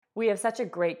We have such a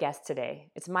great guest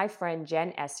today. It's my friend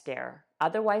Jen Esquer,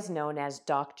 otherwise known as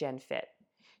Doc Jen Fit.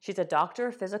 She's a doctor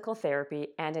of physical therapy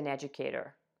and an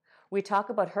educator. We talk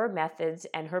about her methods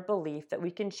and her belief that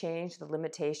we can change the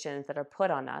limitations that are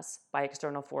put on us by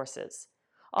external forces.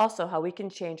 Also, how we can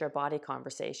change our body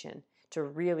conversation to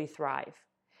really thrive.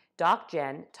 Doc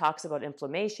Jen talks about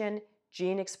inflammation,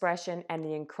 gene expression, and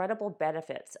the incredible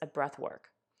benefits of breath work.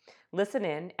 Listen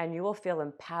in, and you will feel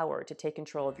empowered to take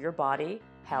control of your body,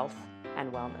 health,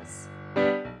 and wellness.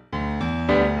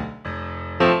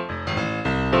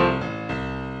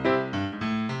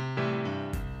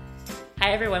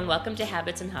 Hi, everyone. Welcome to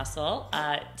Habits and Hustle.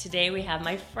 Today we have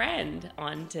my friend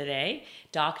on today,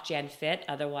 Doc Jen Fit,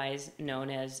 otherwise known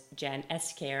as Jen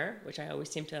Esquer, which I always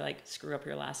seem to screw up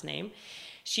your last name.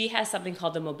 She has something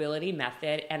called the Mobility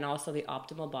Method and also the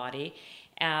Optimal Body.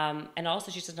 And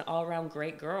also she's just an all-around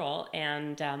great girl,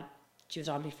 and she was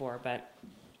on before, but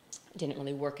didn't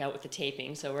really work out with the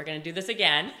taping, so we're going to do this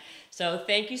again. So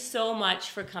thank you so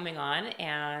much for coming on,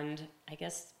 and I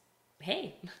guess,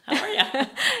 hey, how are you?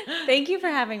 Thank you for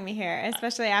having me here,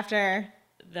 especially after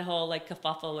the whole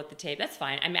kerfuffle with the tape. That's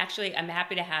fine. I'm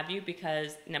happy to have you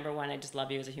because, number one, I just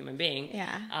love you as a human being.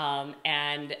 Yeah.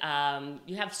 And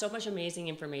you have so much amazing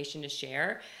information to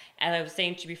share. And I was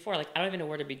saying to you before, I don't even know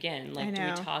where to begin. I know. Do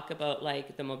we talk about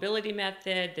the mobility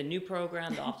method, the new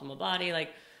program, the optimal body?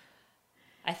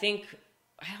 I think,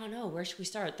 I don't know, where should we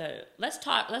start? Let's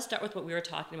start with what we were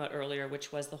talking about earlier,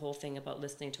 which was the whole thing about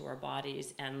listening to our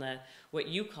bodies and what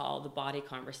you call the body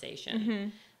conversation. Mm-hmm.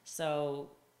 So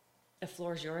the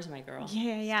floor is yours, my girl.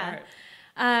 Yeah.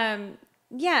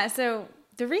 Start. So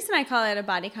the reason I call it a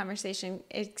body conversation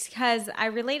is because I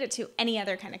relate it to any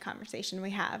other kind of conversation we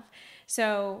have.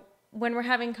 So when we're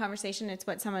having a conversation, it's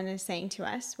what someone is saying to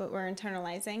us, what we're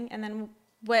internalizing, and then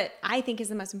what I think is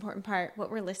the most important part,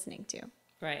 what we're listening to.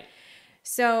 Right.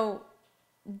 So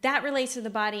that relates to the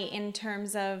body in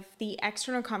terms of the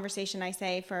external conversation. I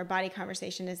say for a body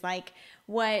conversation is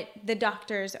what the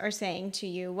doctors are saying to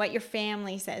you, what your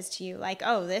family says to you,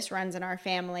 oh, this runs in our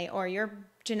family, or you're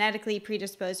genetically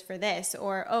predisposed for this,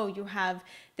 or, oh, you have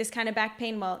this kind of back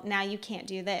pain. Well, now you can't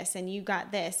do this, and you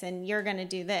got this, and you're going to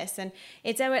do this. And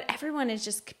it's what everyone is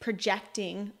just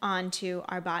projecting onto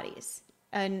our bodies.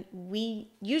 And we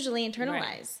usually internalize.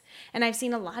 Right. And I've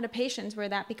seen a lot of patients where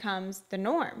that becomes the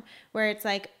norm, where it's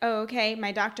oh, okay,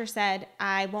 my doctor said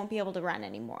I won't be able to run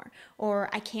anymore, or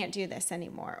I can't do this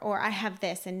anymore, or I have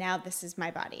this and now this is my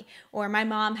body, or my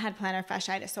mom had plantar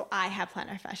fasciitis, so I have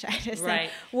plantar fasciitis. Right.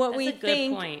 And what That's we a good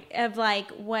think point. of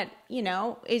what,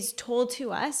 is told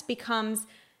to us becomes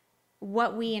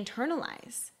what we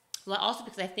internalize. Well, also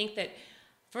because I think that,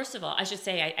 first of all, I should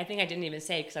say, I think I didn't even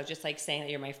say, because I was just saying that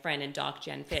you're my friend and Doc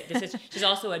Jen Fit. She's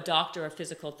also a doctor of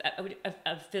physical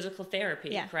therapy,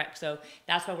 yeah. Correct? So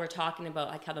that's why we're talking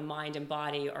about how the mind and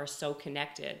body are so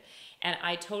connected. And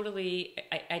I totally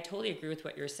agree with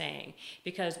what you're saying,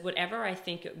 because whatever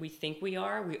we think we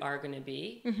are going to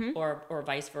be, mm-hmm. or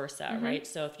vice versa, mm-hmm. right?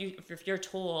 So if you're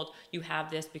told you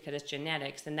have this because it's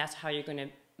genetics, then that's how you're going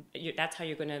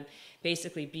to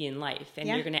basically be in life, and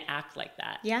yeah. you're going to act like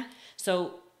that. Yeah.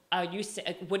 So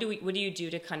what do you do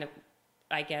to kind of,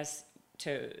 I guess,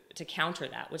 to counter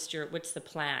that? What's the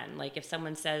plan? If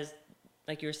someone says,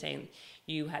 like you were saying,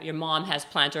 your mom has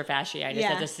plantar fasciitis,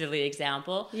 yeah. as a silly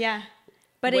example. Yeah.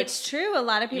 But it's true. A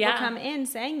lot of people yeah. come in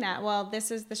saying that, well,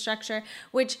 this is the structure,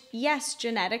 which, yes,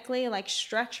 genetically,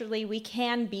 structurally, we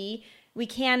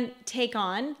can take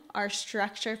on our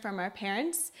structure from our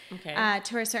parents, okay.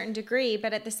 To a certain degree,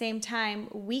 but at the same time,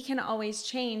 we can always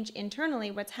change internally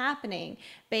what's happening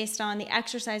based on the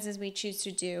exercises we choose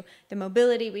to do, the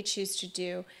mobility we choose to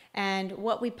do, and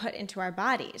what we put into our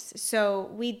bodies. So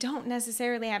we don't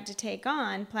necessarily have to take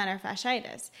on plantar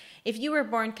fasciitis. If you were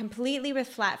born completely with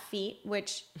flat feet,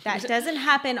 which that doesn't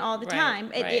happen all the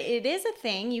time, right. It is a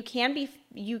thing. You can be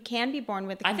born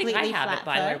with a completely flat foot. I think I have it,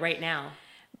 by the way, right now.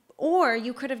 Or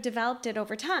you could have developed it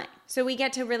over time. So we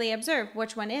get to really observe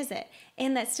which one is it.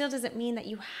 And that still doesn't mean that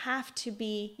you have to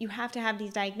have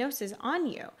these diagnoses on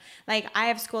you. I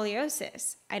have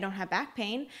scoliosis. I don't have back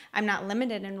pain. I'm not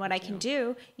limited in what I can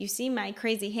do. You see my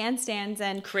crazy handstands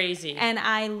and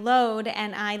I load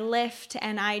and I lift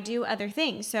and I do other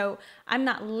things. So I'm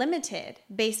not limited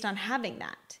based on having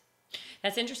that.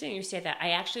 That's interesting you say that. I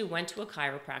actually went to a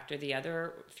chiropractor the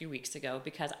other few weeks ago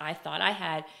because I thought I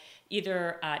had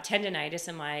either tendonitis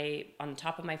on the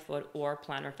top of my foot or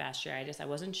plantar fasciitis. I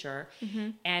wasn't sure.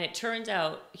 Mm-hmm. And it turns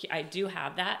out I do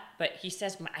have that, but he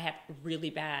says I have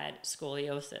really bad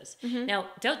scoliosis. Mm-hmm. Now,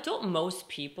 don't most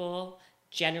people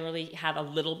generally have a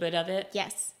little bit of it?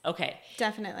 Yes, Okay.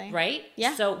 definitely. Right?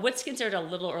 Yeah. So what's considered a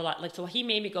little or a lot? Like, so he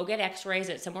made me go get x-rays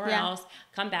at somewhere else,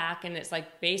 come back, and it's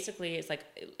like, basically, it's like,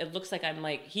 it looks like I'm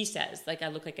like, he says, like I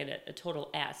look like a total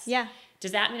S. Yeah.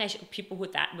 Does that mean people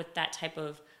with that type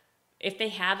of, if they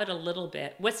have it a little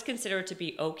bit, what's considered to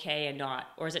be okay and not?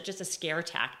 Or is it just a scare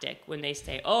tactic when they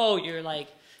say, oh, you're like,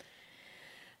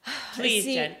 please,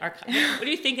 Jen, what do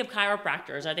you think of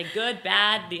chiropractors? Are they good,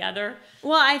 bad, the other?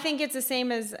 Well, I think it's the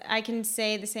same as, I can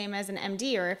say the same as an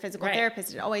MD or a physical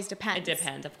therapist. It always depends. It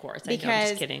depends, of course. Because I'm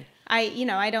just kidding.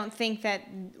 I don't think that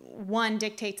one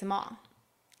dictates them all.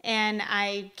 And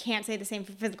I can't say the same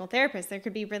for physical therapists. There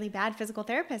could be really bad physical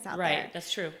therapists out there. Right,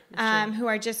 that's true. That's true. Who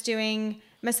are just doing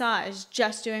massage,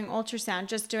 just doing ultrasound,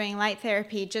 just doing light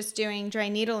therapy, just doing dry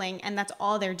needling, and that's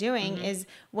all they're doing is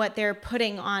what they're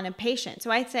putting on a patient.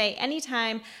 So I'd say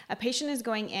anytime a patient is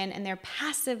going in and they're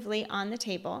passively on the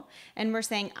table and we're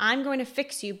saying, I'm going to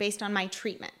fix you based on my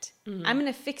treatment. I'm going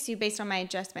to fix you based on my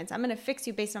adjustments. I'm going to fix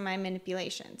you based on my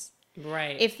manipulations.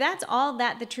 Right. If that's all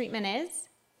that the treatment is,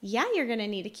 yeah, you're going to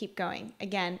need to keep going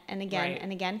again and again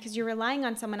and again because you're relying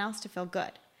on someone else to feel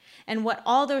good. And what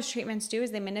all those treatments do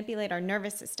is they manipulate our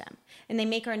nervous system. And they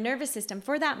make our nervous system,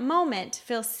 for that moment,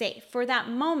 feel safe. For that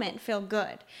moment, feel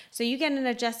good. So you get an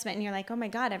adjustment and you're like, oh my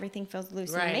God, everything feels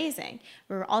loose and amazing.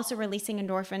 We're also releasing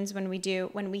endorphins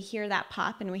when we hear that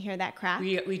pop and we hear that crack.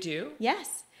 We do?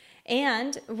 Yes.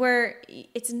 And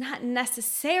it's not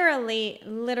necessarily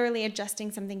literally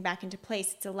adjusting something back into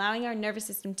place. It's allowing our nervous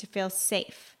system to feel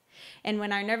safe. And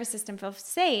when our nervous system feels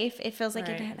safe, it feels like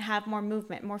it can have more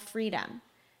movement, more freedom.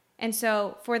 And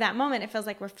so for that moment, it feels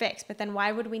like we're fixed. But then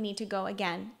why would we need to go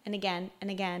again and again and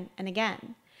again and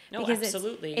again? No, because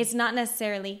absolutely. It's not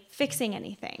necessarily fixing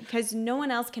anything because no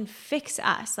one else can fix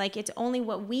us. Like it's only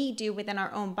what we do within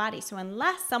our own body. So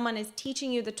unless someone is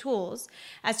teaching you the tools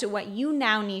as to what you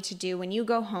now need to do when you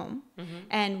go home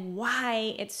and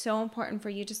why it's so important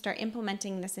for you to start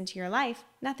implementing this into your life,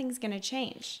 nothing's going to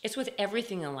change. It's with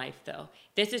everything in life, though.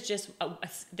 This is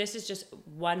just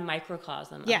one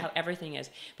microcosm of how everything is.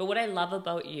 But what I love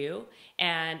about you,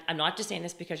 and I'm not just saying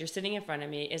this because you're sitting in front of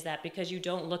me, is that because you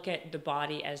don't look at the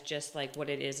body as just like what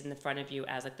it is in the front of you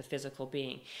as like the physical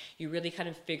being. You really kind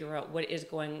of figure out what is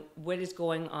going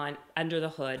on under the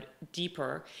hood,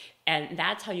 deeper, and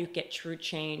that's how you get true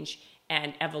change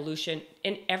and evolution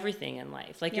in everything in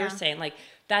life. Like you're saying, like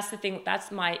that's the thing, that's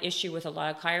my issue with a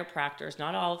lot of chiropractors,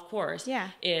 not all of course,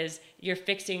 is you're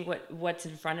fixing what's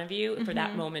in front of you for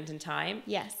that moment in time.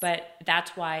 Yes. But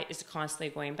that's why it's constantly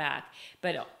going back.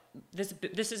 But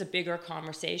this is a bigger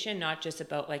conversation, not just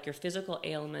about like your physical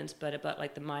ailments, but about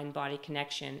like the mind-body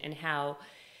connection and how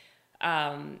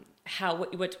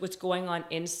what's going on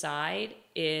inside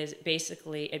is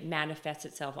basically it manifests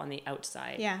itself on the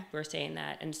outside. Yeah. We're saying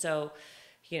that. And so,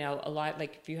 a lot,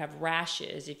 like if you have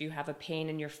rashes, if you have a pain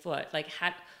in your foot, like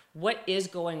what is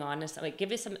going on? Like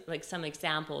give us some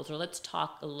examples, or let's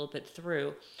talk a little bit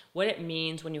through what it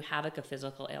means when you have like a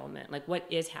physical ailment, like what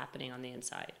is happening on the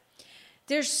inside.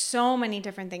 There's so many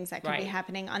different things that could be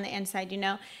happening on the inside,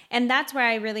 and that's where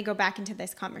I really go back into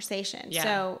this conversation. Yeah.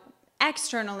 So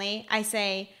externally, I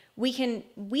say, we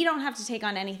don't have to take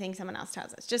on anything someone else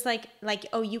tells us. Just like,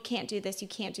 oh, you can't do this, you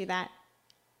can't do that.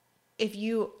 If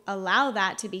you allow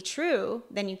that to be true,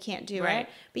 then you can't do it.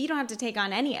 But you don't have to take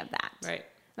on any of that. Right.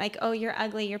 Like, oh, you're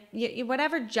ugly. You're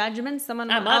whatever judgment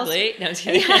someone else. I'm ugly. No, I'm just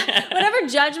kidding. Whatever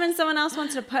judgment someone else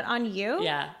wants to put on you.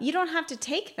 Yeah. You don't have to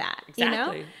take that.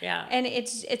 Exactly. Yeah. And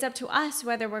it's up to us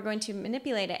whether we're going to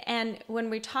manipulate it. And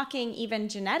when we're talking even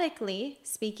genetically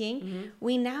speaking,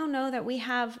 we now know that we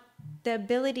have the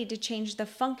ability to change the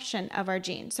function of our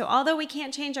genes. So although we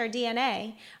can't change our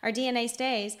DNA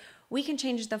stays, we can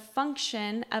change the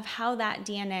function of how that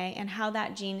DNA and how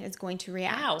that gene is going to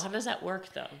react. Wow, how does that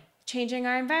work though? Changing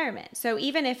our environment. So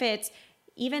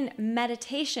even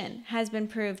meditation has been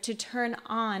proved to turn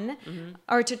on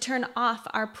or to turn off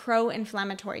our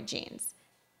pro-inflammatory genes.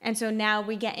 And so now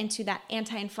we get into that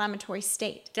anti-inflammatory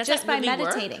state just by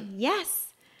meditating. Work?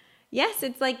 Yes,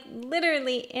 it's like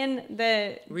literally in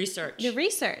the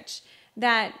research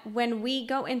that when we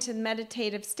go into the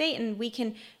meditative state, and we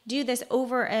can do this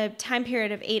over a time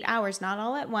period of 8 hours, not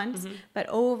all at once, but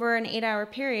over an 8-hour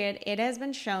period, it has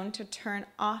been shown to turn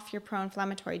off your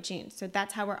pro-inflammatory genes. So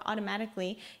that's how we're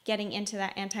automatically getting into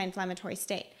that anti-inflammatory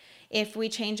state. If we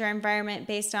change our environment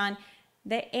based on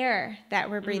the air that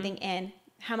we're breathing in,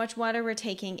 how much water we're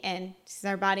taking in, because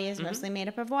our body is mostly made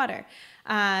up of water,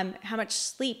 how much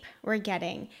sleep we're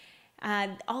getting,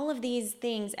 all of these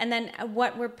things, and then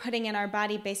what we're putting in our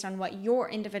body based on what your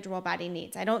individual body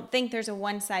needs. I don't think there's a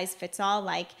one size fits all,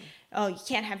 like, oh, you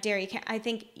can't have dairy. I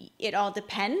think it all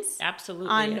depends absolutely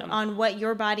on what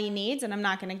your body needs, and I'm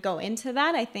not going to go into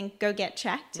that. I think go get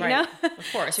checked, you know,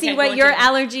 of course, see what your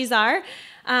allergies are.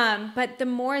 But the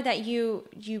more that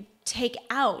you take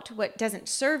out what doesn't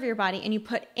serve your body and you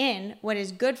put in what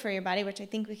is good for your body, which I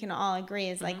think we can all agree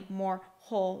is like more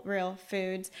whole, real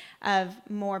foods, of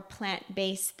more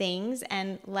plant-based things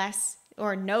and less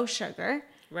or no sugar,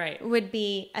 right, would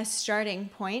be a starting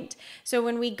point. So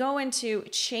when we go into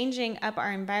changing up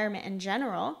our environment in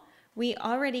general, we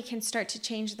already can start to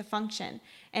change the function.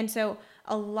 And so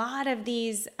a lot of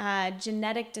these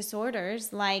genetic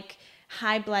disorders like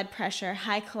high blood pressure,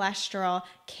 high cholesterol,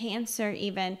 cancer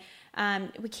even,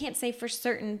 we can't say for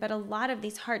certain, but a lot of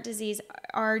these heart disease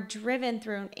are driven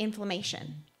through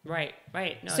inflammation. Right.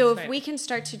 No, so if we can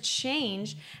start to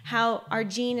change how our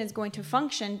gene is going to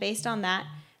function based on that,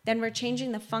 then we're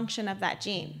changing the function of that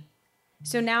gene.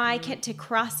 So now I get to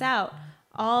cross out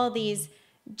all these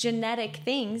genetic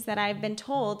things that I've been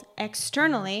told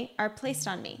externally are placed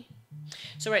on me.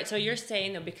 So right, so you're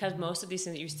saying that because most of these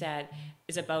things that you said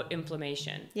is about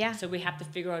inflammation. Yeah. So we have to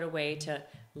figure out a way to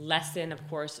lessen, of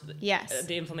course, yes,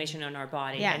 the inflammation in our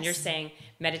body. Yes. And you're saying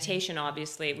meditation,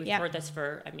 obviously, we've heard this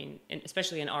for, I mean,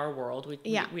 especially in our world, we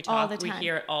talk, all the time. We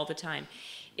hear it all the time.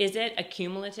 Is it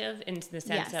accumulative in the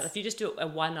sense that if you just do a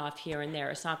one-off here and there,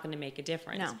 it's not going to make a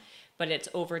difference? No. But it's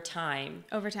over time.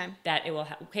 That it will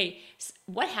okay,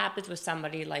 what happens with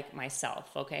somebody like myself,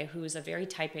 okay, who's a very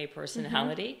type A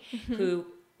personality, who,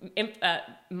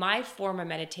 my form of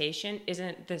meditation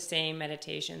isn't the same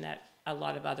meditation that a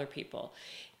lot of other people.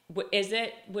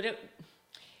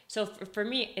 So for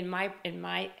me, in my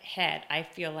head, I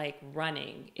feel like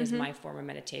running is my form of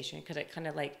meditation, because it kind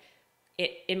of like,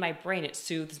 in my brain, it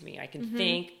soothes me. I can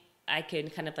think, I can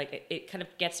kind of like, it kind of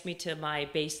gets me to my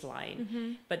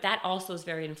baseline. But that also is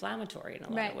very inflammatory in a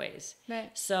lot of ways. Right.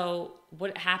 So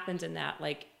what happens in that?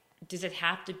 Like, does it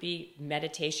have to be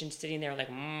meditation sitting there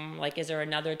like is there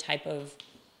another type of,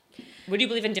 would you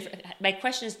believe in different, my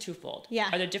question is twofold. Yeah.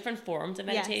 Are there different forms of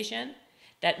meditation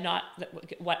that not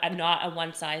a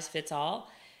one size fits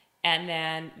all? And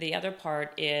then the other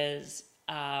part is,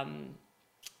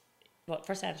 well,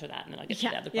 first answer that, and then I'll get to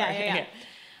the other part. Yeah.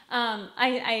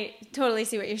 I totally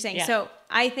see what you're saying. Yeah. So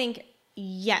I think,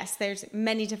 yes, there's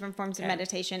many different forms of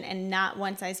meditation, and not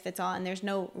one size fits all, and there's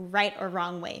no right or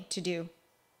wrong way to do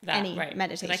any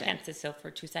meditation. Because I can't sit still for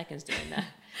 2 seconds doing that.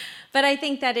 But I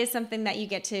think that is something that you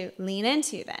get to lean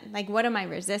into then. Like, what am I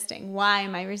resisting? Why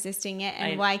am I resisting it?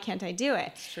 And why can't I do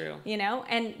it? It's true. You know?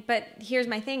 But here's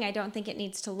my thing. I don't think it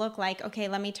needs to look like, okay,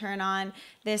 let me turn on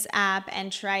this app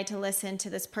and try to listen to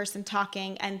this person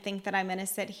talking and think that I'm going to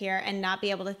sit here and not be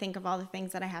able to think of all the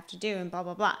things that I have to do and blah,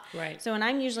 blah, blah. Right. So when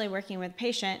I'm usually working with a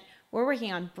patient, we're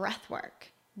working on breath work.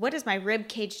 What is my rib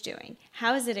cage doing?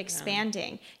 How is it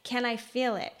expanding? Can I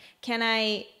feel it?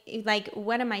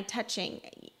 What am I touching?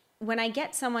 When I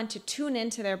get someone to tune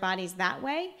into their bodies that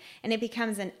way, and it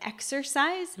becomes an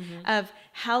exercise of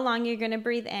how long you're going to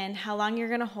breathe in, how long you're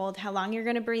going to hold, how long you're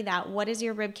going to breathe out, what is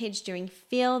your rib cage doing?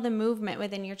 Feel the movement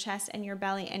within your chest and your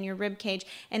belly and your rib cage,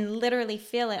 and literally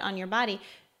feel it on your body.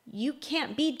 You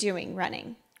can't be doing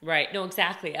running. Right. No,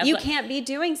 exactly. You can't be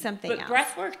doing something else. But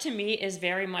breath work to me is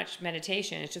very much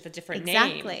meditation. It's just a different name.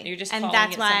 Exactly. You're just and calling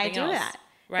that's it why I something do else. that.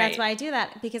 Right. That's why I do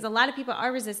that, because a lot of people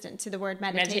are resistant to the word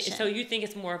meditation. So you think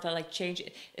it's more of a like change,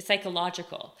 it's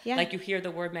psychological. Yeah. Like you hear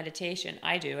the word meditation.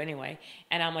 I do anyway.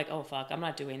 And I'm like, oh fuck, I'm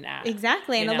not doing that.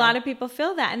 Exactly. And a lot of people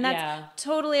feel that. And that's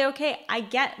totally okay. I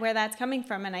get where that's coming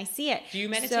from, and I see it. Do you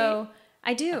meditate? So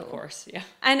I do. Of course, yeah.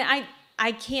 And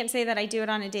I can't say that I do it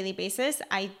on a daily basis.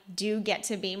 I do get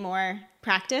to be more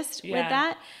practiced with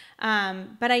that.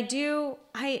 But I do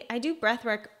breath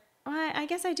work. Well, I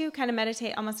guess I do kind of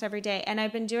meditate almost every day. And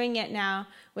I've been doing it now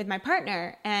with my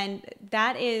partner. And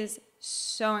that is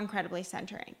so incredibly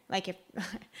centering. Like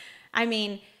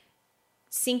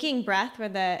syncing breath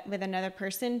with another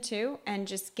person too, and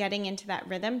just getting into that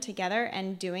rhythm together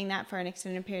and doing that for an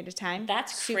extended period of time.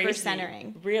 That's super crazy.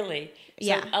 centering. Really? So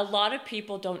yeah. A lot of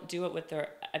people don't do it with their,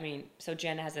 so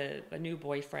Jen has a new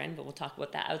boyfriend, but we'll talk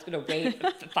about that. I was going to wait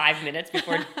 5 minutes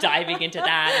before diving into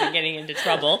that and getting into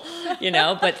trouble,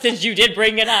 but since you did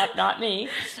bring it up, not me.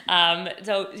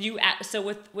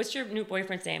 What's your new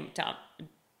boyfriend's name?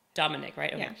 Dominic,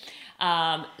 right? Okay.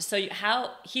 Yeah.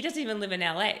 How he doesn't even live in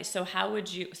LA. So how would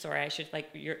you? Sorry, I should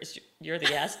you're the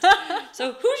guest.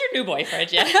 So who's your new boyfriend,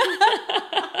 Jen?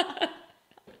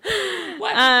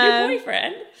 What new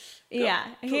boyfriend? Yeah,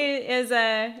 he is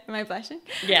a. Am I blushing?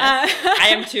 Yes, I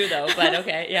am too, though. But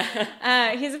okay,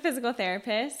 yeah. He's a physical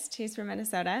therapist. He's from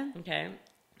Minnesota. Okay.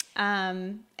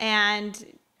 And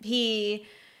he,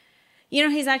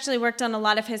 he's actually worked on a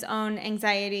lot of his own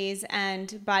anxieties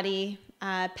and body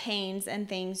pains and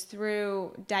things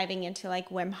through diving into like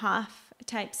Wim Hof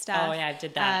type stuff. Oh yeah, I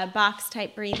did that. Box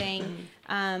type breathing,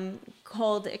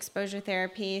 cold exposure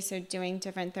therapy. So doing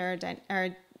different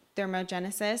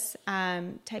thermogenesis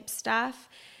type stuff,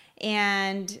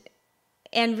 and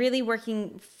really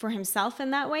working for himself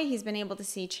in that way. He's been able to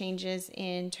see changes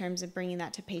in terms of bringing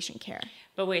that to patient care.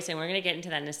 But wait a second, we're going to get into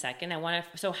that in a second.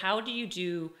 So how do you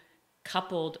do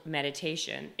coupled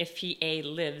meditation if he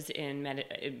lives in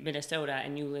Minnesota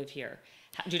and you live here?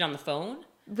 Do it on the phone?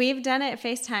 We've done it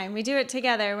FaceTime. We do it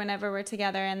together whenever we're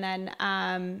together, and then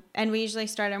and we usually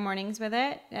start our mornings with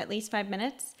it, at least 5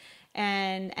 minutes,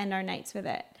 and end our nights with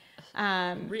it.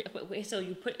 Wait, so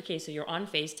you're on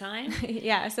FaceTime?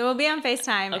 Yeah, so we'll be on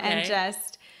FaceTime Okay. and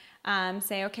just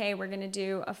say, okay, we're going to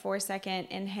do a 4-second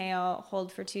inhale,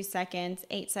 hold for 2 seconds,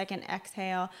 8-second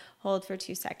exhale, hold for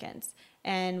 2 seconds.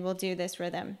 And we'll do this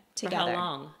rhythm together. For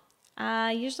how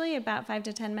long? Usually about 5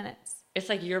 to 10 minutes. It's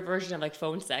like your version of like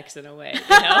phone sex in a way, It is,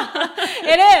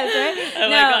 right? Oh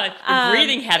my God, you're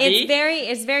breathing heavy.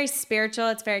 It's very spiritual.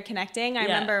 It's very connecting. I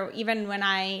remember even when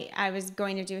I was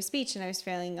going to do a speech and I was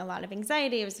feeling a lot of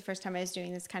anxiety. It was the first time I was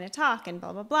doing this kind of talk and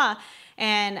blah, blah, blah.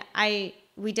 And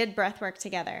we did breath work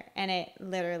together, and it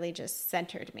literally just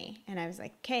centered me. And I was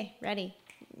like, okay, ready,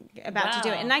 about to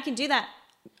do it. And I can do that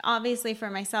obviously for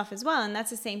myself as well. And that's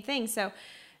the same thing. So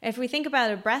if we think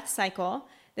about a breath cycle,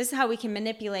 this is how we can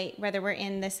manipulate whether we're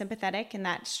in the sympathetic and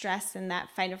that stress and that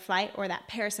fight or flight, or that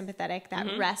parasympathetic, that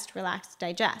rest, relax,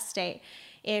 digest state,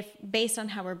 if based on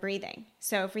how we're breathing.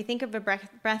 So if we think of a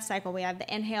breath cycle, we have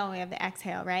the inhale, we have the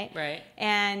exhale, right? Right.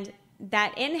 And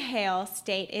that inhale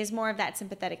state is more of that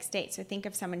sympathetic state. So think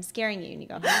of someone scaring you and you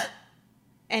go,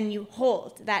 and you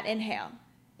hold that inhale,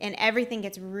 and everything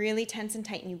gets really tense and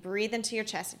tight, and you breathe into your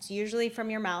chest. It's usually from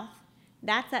your mouth.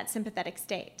 That's that sympathetic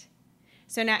state.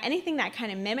 So now anything that kind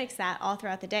of mimics that all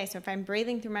throughout the day. So if I'm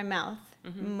breathing through my mouth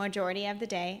majority of the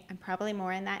day, I'm probably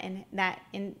more in that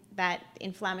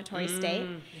inflammatory state.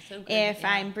 So good. If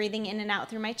I'm breathing in and out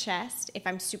through my chest, if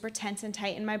I'm super tense and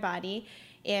tight in my body,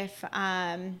 if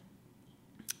I'm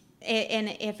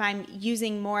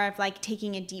using more of like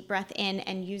taking a deep breath in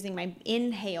and using my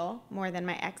inhale more than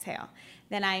my exhale,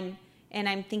 then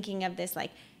I'm thinking of this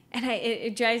like, and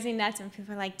it drives me nuts when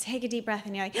people are like, take a deep breath,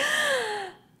 and you're like,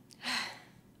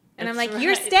 and I'm like,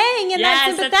 you're staying in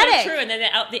that sympathetic. That's so true. And then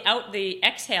the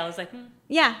exhale is like,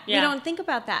 Yeah, we don't think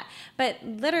about that. But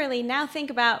literally now think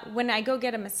about when I go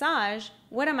get a massage,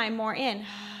 what am I more in?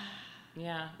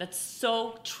 Yeah, that's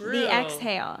so true. The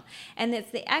exhale. And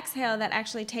it's the exhale that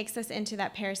actually takes us into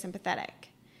that parasympathetic.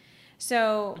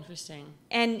 So interesting.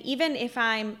 And even if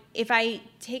I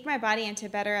take my body into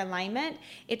better alignment,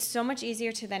 it's so much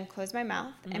easier to then close my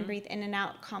mouth and breathe in and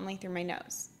out calmly through my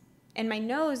nose. And my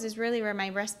nose is really where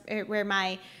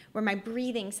my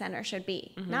breathing center should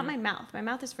be, not my mouth. My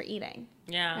mouth is for eating.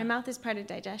 Yeah. My mouth is part of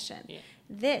digestion. Yeah.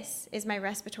 This is my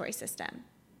respiratory system.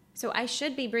 So I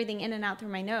should be breathing in and out through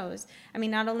my nose. I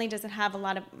mean, not only does it have a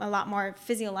lot more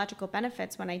physiological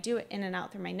benefits when I do it in and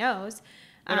out through my nose.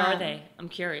 What are they? I'm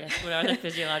curious. What are the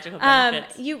physiological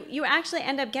benefits? You actually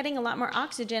end up getting a lot more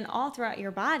oxygen all throughout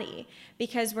your body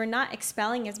because we're not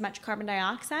expelling as much carbon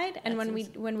dioxide. And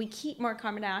when we keep more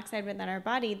carbon dioxide within our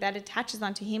body, that attaches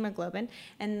onto hemoglobin,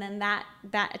 and then that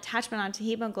attachment onto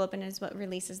hemoglobin is what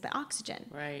releases the oxygen.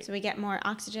 Right. So we get more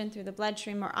oxygen through the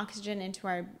bloodstream, more oxygen into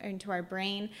our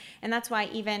brain, and that's why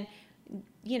even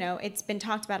it's been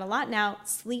talked about a lot now,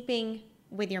 sleeping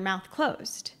with your mouth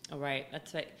closed. Oh, right.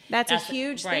 That's right. That's a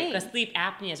huge thing. Right. The sleep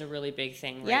apnea is a really big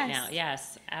thing right now.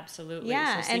 Yes, absolutely.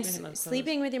 Yeah, so and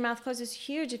sleeping with your mouth closed is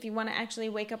huge if you want to actually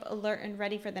wake up alert and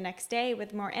ready for the next day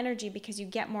with more energy, because you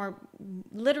get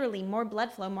literally more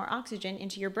blood flow, more oxygen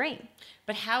into your brain.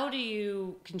 But how do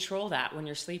you control that when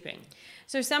you're sleeping?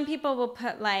 So some people will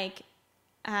put like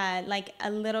a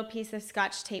little piece of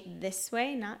Scotch tape this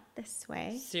way, not this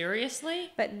way. Seriously?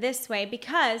 But this way,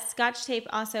 because Scotch tape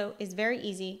also is very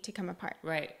easy to come apart.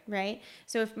 Right. Right?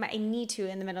 So if I need to,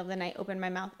 in the middle of the night, open my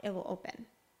mouth, it will open.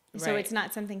 So it's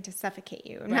not something to suffocate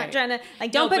you. I'm not trying to,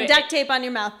 don't put duct tape on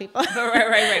your mouth, people.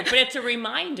 Right. But it's a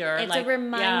reminder. It's a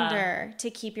reminder to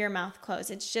keep your mouth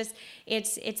closed. It's just,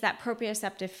 it's that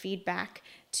proprioceptive feedback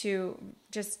to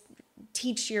just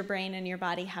teach your brain and your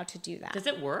body how to do that. Does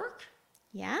it work?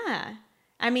 Yeah.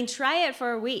 I mean, try it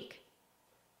for a week.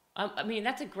 I mean,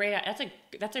 that's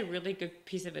a really good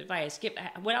piece of advice.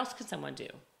 What else could someone do?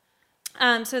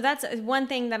 So that's one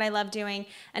thing that I love doing.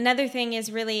 Another thing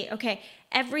is really,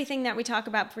 everything that we talk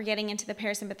about for getting into the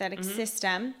parasympathetic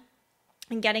system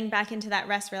and getting back into that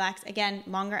rest, relax. Again,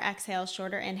 longer exhales,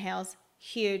 shorter inhales,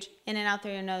 huge. In and out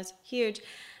through your nose, huge.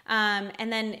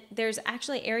 And then there's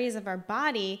actually areas of our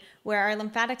body where our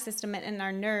lymphatic system and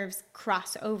our nerves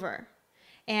cross over.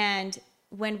 And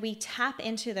when we tap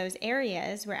into those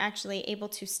areas, we're actually able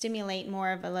to stimulate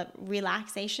more of a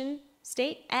relaxation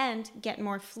state and get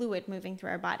more fluid moving through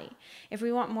our body. If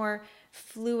we want more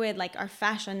fluid, like our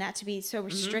fascia not to be so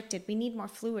restricted, we need more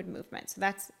fluid movement.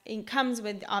 So it comes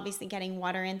with obviously getting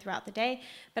water in throughout the day,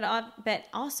 but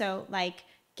also like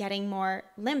getting more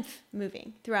lymph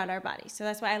moving throughout our body. So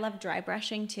that's why I love dry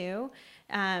brushing too,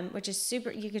 which is super.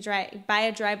 You could buy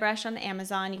a dry brush on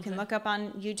Amazon. You can look up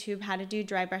on YouTube how to do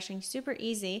dry brushing, super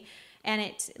easy. And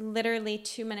it's literally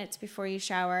 2 minutes before you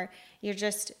shower. You're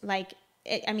just like,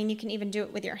 you can even do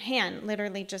it with your hand,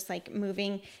 literally just like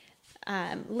moving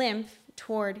lymph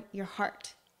toward your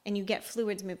heart, and you get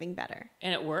fluids moving better.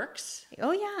 And it works?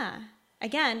 Oh, yeah.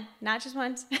 Again, not just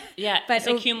once. Yeah, but it's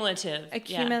accumulative.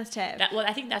 Accumulative. Yeah.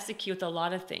 I think that's the key with a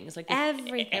lot of things. Like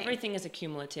everything is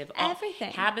accumulative.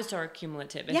 Everything. Habits are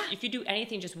accumulative. If you do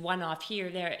anything just one off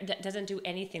here, there, that doesn't do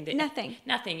anything. Nothing.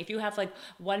 Nothing. If you have like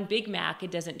one Big Mac,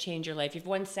 it doesn't change your life. If you have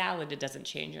one salad, it doesn't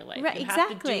change your life. Right, you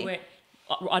exactly. have to do it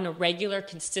on a regular,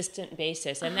 consistent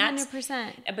basis. And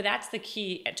 100%. But that's the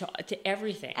key to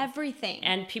everything. Everything.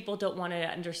 And people don't want to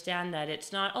understand that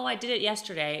it's not, I did it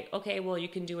yesterday. Okay, well, you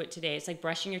can do it today. It's like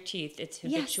brushing your teeth. It's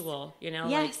habitual,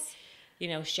 Yes.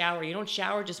 Like, shower. You don't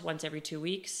shower just once every 2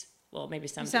 weeks. Well, maybe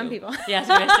some do. People. Yeah, I was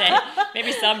going to say,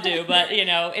 maybe some do, but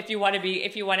if you want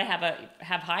to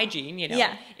have hygiene,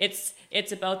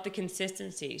 it's about the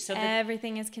consistency. So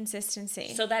everything is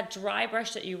consistency. So that dry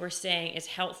brush that you were saying is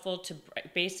helpful to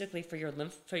basically for your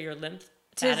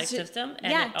lymphatic system,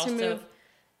 and to move.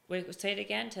 Wait, say it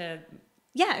again.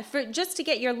 Just to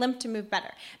get your lymph to move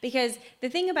better. Because the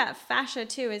thing about fascia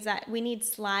too is that we need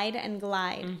slide and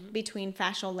glide between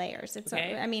fascial layers.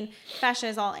 Fascia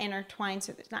is all intertwined,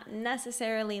 so there's not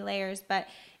necessarily layers, but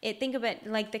think of it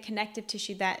like the connective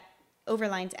tissue that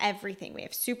overlines everything. We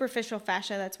have superficial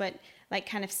fascia, that's what like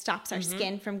kind of stops our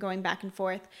skin from going back and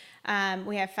forth.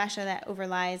 We have fascia that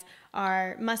overlies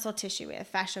our muscle tissue. We have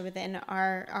fascia within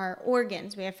our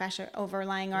organs. We have fascia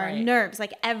overlying our nerves.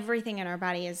 Like everything in our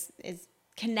body is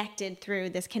connected through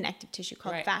this connective tissue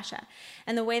called fascia.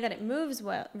 And the way that it moves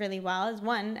really well is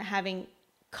one, having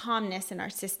calmness in our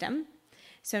system.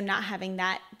 So not having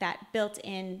that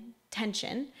built-in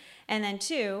tension. And then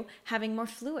two, having more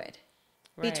fluid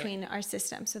between our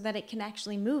system so that it can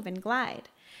actually move and glide.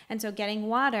 And so getting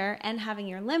water and having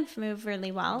your lymph move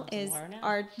really well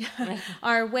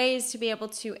are ways to be able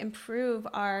to improve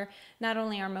not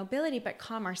only our mobility, but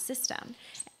calm our system.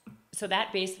 So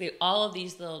that basically all of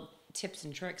these little tips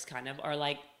and tricks kind of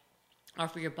are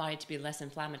for your body to be less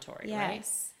inflammatory, right?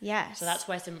 Yes. So that's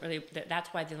why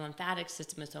the lymphatic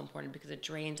system is so important, because it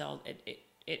drains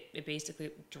it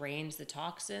basically drains the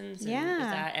toxins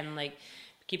and like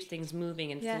keeps things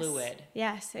moving and fluid.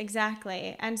 Yes,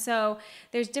 exactly. And so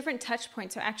there's different touch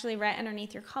points. So actually right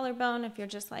underneath your collarbone, if you're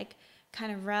just like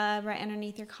kind of rub right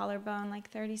underneath your collarbone like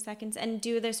 30 seconds, and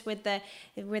do this with the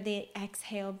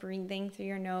exhale, breathing through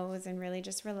your nose and really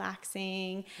just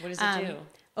relaxing. What does it do?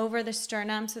 Over the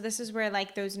sternum. So this is where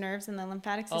like those nerves in the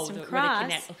lymphatic system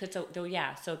cross.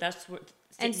 So that's where,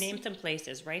 name some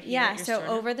places right here. Yeah, so sternum.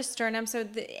 Over the sternum. So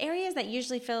the areas that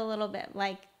usually feel a little bit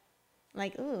like,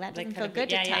 ooh, that doesn't feel good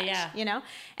to touch,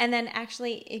 And then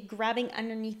actually grabbing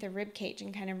underneath the rib cage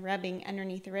and kind of rubbing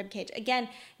underneath the rib cage. Again,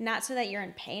 not so that you're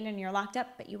in pain and you're locked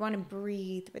up, but you want to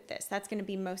breathe with this. That's going to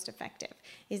be most effective,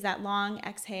 is that long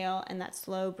exhale and that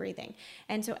slow breathing.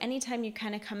 And so anytime you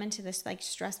kind of come into this like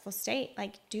stressful state,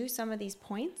 like do some of these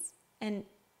points and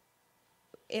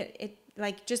it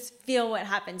like just feel what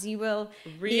happens. You will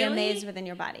be amazed within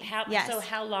your body. So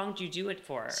how long do you do it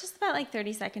for? It's just about like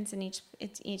 30 seconds in each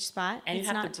spot. And you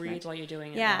have to breathe while you're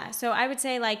doing it. Yeah. So I would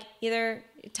say like either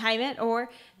time it or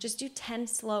just do 10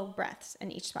 slow breaths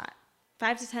in each spot.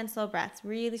 5 to 10 slow breaths,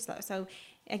 really slow. So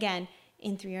again,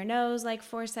 in through your nose like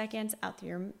 4 seconds, out through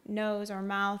your nose or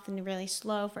mouth, and really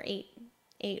slow for 8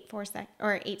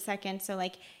 seconds. So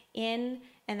like in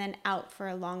and then out for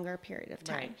a longer period of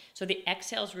time. Right. So the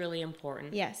exhale is really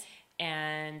important. Yes.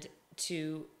 And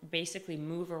to basically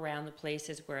move around the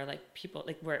places where like people,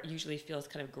 like where it usually feels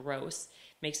kind of gross,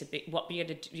 makes a big, what you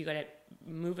gotta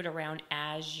move it around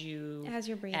as you're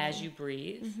breathing. As you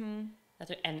breathe. Mm-hmm.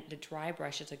 And the dry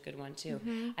brush is a good one too.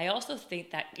 Mm-hmm. I also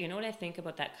think that, what I think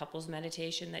about that couples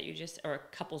meditation that or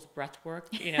couples breath work,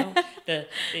 the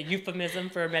euphemism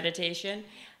for meditation.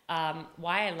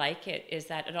 Why I like it is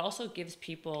that it also gives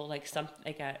people like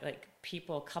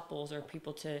couples or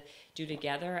people to do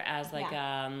together as like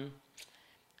kind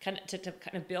of to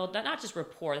kind of build not just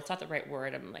rapport. That's not the right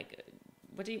word. I'm like,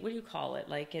 what do you call it?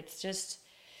 Like it's just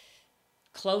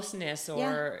closeness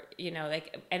or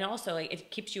like, and also like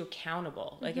it keeps you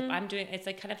accountable. Like if I'm doing, it's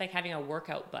like kind of like having a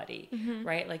workout buddy,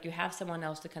 right? Like you have someone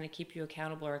else to kind of keep you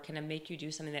accountable or kind of make you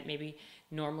do something that maybe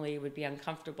normally would be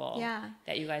uncomfortable.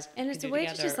 That you guys and it's a way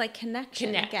to just like connect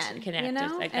again, you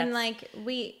know, like and like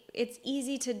it's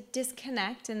easy to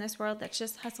disconnect in this world that's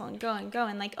just hustle and go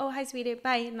and like, oh hi sweetie,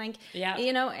 bye, and like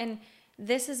you know, and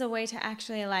this is a way to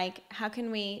actually like, how can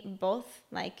we both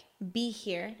like be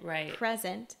here,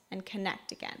 present, and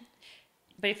connect again?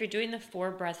 But if you're doing the 4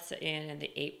 breaths in and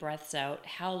the 8 breaths out,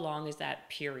 how long is that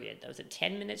period? Was it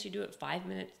 10 minutes you do it, 5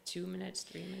 minutes, 2 minutes,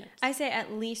 3 minutes? I say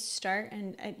at least start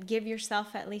and give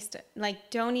yourself at least, like,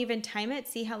 don't even time it.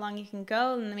 See how long you can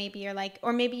go. And maybe you're like,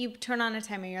 or maybe you turn on a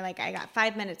timer. You're like, I got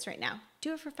 5 minutes right now.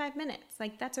 Do it for 5 minutes.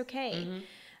 Like, that's okay.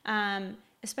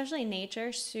 Especially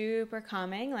nature, super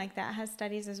calming. Like that has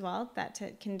studies as well that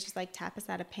can just like tap us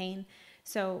out of pain.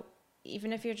 So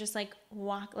even if you're just like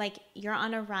like you're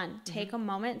on a run, take a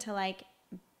moment to like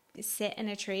sit in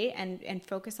a tree and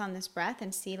focus on this breath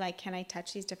and see like, can I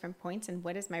touch these different points and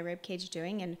what is my rib cage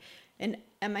doing and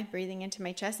am I breathing into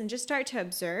my chest, and just start to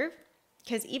observe,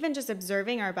 because even just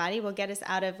observing our body will get us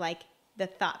out of like the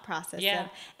thought process of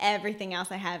everything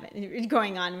else I have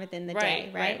going on within the day,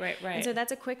 right? Right. And so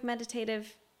that's a quick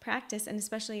meditative practice, and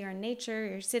especially you're in nature,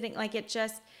 you're sitting, like it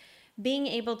just being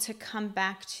able to come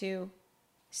back to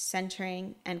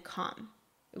centering and calm.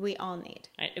 We all need.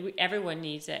 Everyone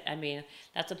needs it. I mean,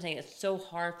 that's something that's so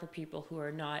hard for people who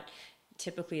are not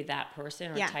typically that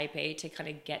person or type A to kind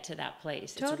of get to that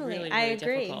place. Totally. It's really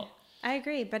difficult. I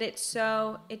agree, but it's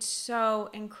so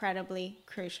incredibly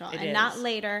crucial, and not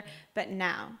later, but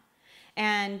now.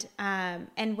 And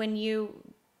when you,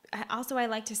 also I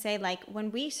like to say, like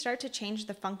when we start to change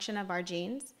the function of our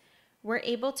genes, we're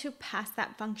able to pass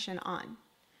that function on.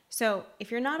 So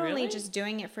if you're not only just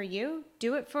doing it for you,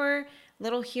 do it for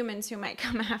little humans who might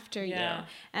come after you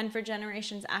and for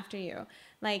generations after you.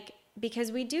 Like,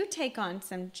 because we do take on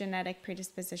some genetic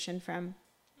predisposition from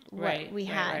what we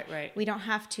had. We don't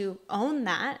have to own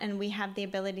that, and we have the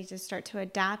ability to start to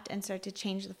adapt and start to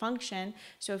change the function.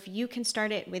 So if you can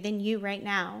start it within you right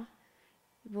now,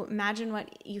 imagine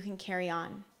what you can carry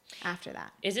on after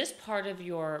that. Is this part of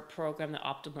your program, the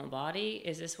Optimal Body?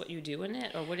 Is this what you do in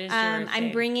it, or what is your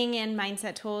I'm bringing in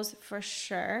mindset tools for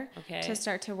sure to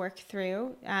start to work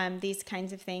through these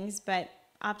kinds of things, but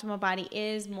Optimal Body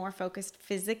is more focused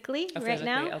physically right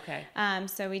now.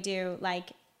 So we do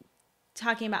like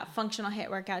talking about functional HIIT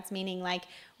workouts, meaning like,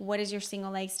 what does your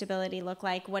single leg stability look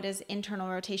like? What does internal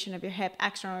rotation of your hip,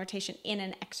 external rotation in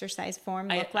an exercise form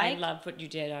look like? I love what you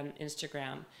did on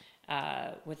Instagram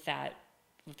with that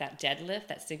deadlift,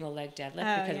 that single leg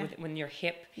deadlift, because when your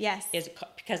hip is,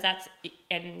 because that's,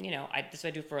 and you know, this is what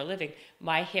I do for a living,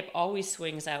 my hip always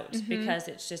swings out because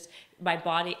it's just, my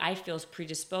body, I feel, is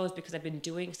predisposed because I've been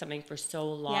doing something for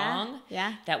so long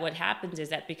that what happens is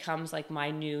that becomes like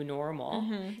my new normal,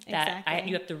 that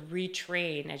you have to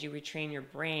retrain as you retrain your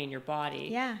brain, your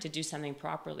body to do something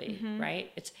properly,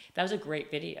 right? That was a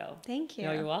great video. Thank you.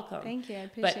 No, you're welcome. Thank you. I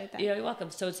appreciate that. You're welcome.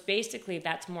 So it's basically,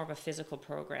 that's more of a physical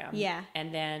program. Yeah.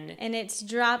 And it's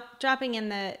dropping in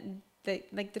the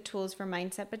like the tools for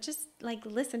mindset, but just like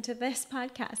listen to this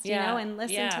podcast, you know, and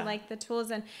listen to like the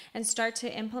tools and start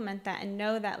to implement that, and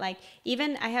know that like,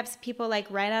 even I have people like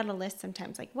write out a list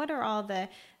sometimes, like what are all the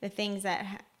things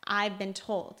that I've been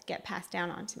told get passed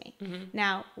down onto me.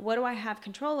 Now, what do I have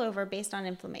control over based on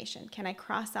inflammation? Can I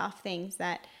cross off things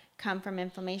that come from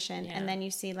inflammation? And then you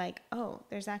see like, oh,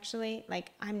 there's actually like,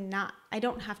 I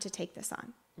don't have to take this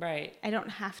on. Right. I don't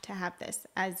have to have this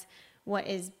as what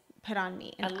is put on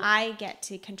me, and I get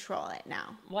to control it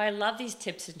now. Well, I love these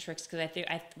tips and tricks, because I think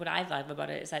what I love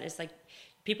about it is that it's like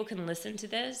people can listen to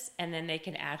this and then they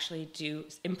can actually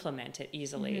implement it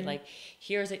easily. Like,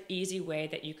 here's an easy way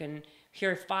that you can.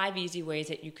 Here are 5 easy ways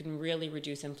that you can really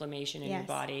reduce inflammation in your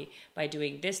body by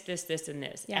doing this, this, this, and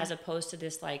this, as opposed to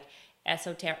this like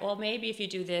esoteric. Well, maybe if you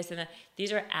do this, and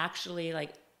these are actually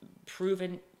like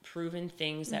proven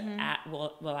things that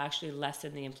will actually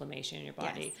lessen the inflammation in your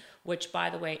body, which, by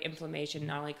the way, inflammation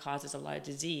not only causes a lot of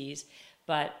disease,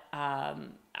 but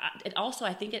it also,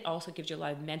 I think it also gives you a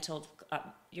lot of mental,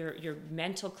 your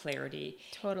mental clarity.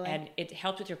 Totally. And it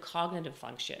helps with your cognitive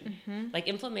function. Like,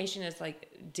 inflammation is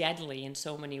like deadly in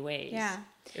so many ways. Yeah.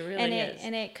 It really is.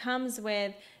 And it comes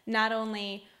with not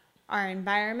only our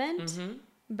environment,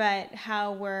 but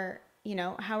how we're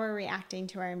how we're reacting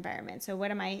to our environment. So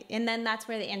what am I, and then that's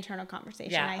where the internal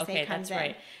conversation comes in.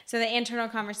 Right. So the internal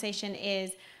conversation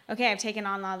is, okay, I've taken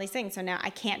on all these things. So now I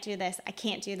can't do this. I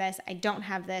can't do this. I don't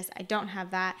have this. I don't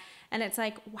have that. And it's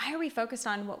like, why are we focused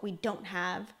on what we don't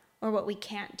have or what we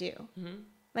can't do? Mm-hmm.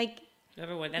 Like,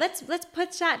 let's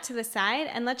put that to the side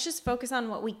and let's just focus on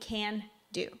what we can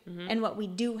do and what we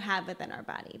do have within our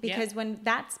body. Because when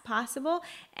that's possible,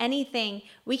 anything,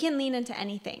 we can lean into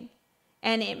anything.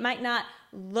 And it might not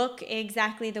look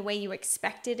exactly the way you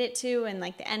expected it to and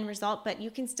like the end result, but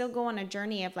you can still go on a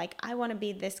journey of like, I want to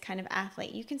be this kind of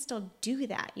athlete. You can still do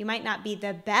that. You might not be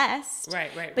the best,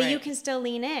 but you can still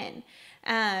lean in.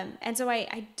 And so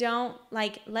I don't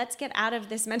like, let's get out of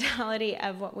this mentality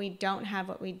of what we don't have,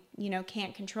 what we,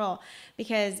 can't control.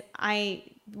 Because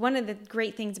one of the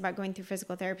great things about going through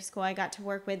physical therapy school, I got to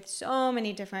work with so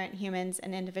many different humans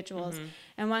and individuals.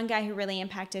 And one guy who really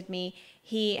impacted me,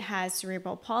 he has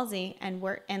cerebral palsy and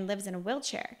lives in a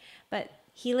wheelchair, but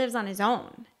he lives on his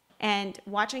own. And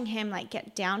watching him like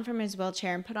get down from his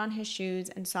wheelchair and put on his shoes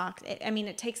and socks,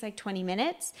 it takes like 20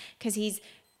 minutes because he's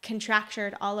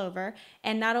contractured all over.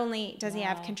 And not only does he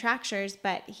have contractures,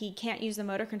 but he can't use the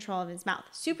motor control of his mouth.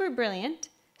 Super brilliant,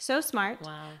 so smart,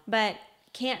 but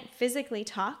can't physically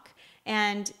talk.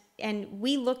 And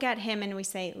we look at him and we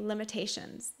say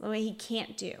limitations, the way he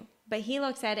can't do. But he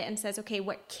looks at it and says, okay,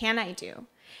 what can I do?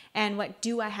 And what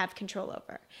do I have control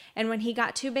over? And when he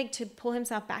got too big to pull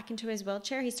himself back into his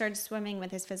wheelchair, he started swimming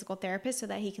with his physical therapist so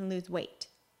that he can lose weight.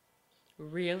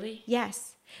 Really?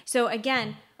 Yes. So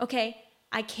again, okay,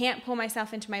 I can't pull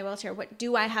myself into my wheelchair. What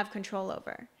do I have control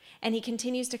over? And he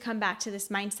continues to come back to this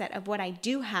mindset of what I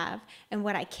do have and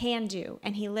what I can do.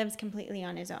 And he lives completely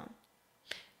on his own.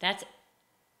 That's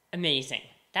amazing.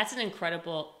 That's an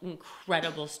incredible,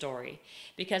 incredible story.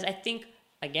 Because I think,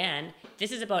 again,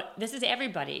 this is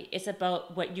everybody. It's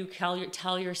about what you tell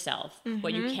yourself,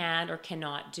 what you can or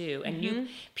cannot do. And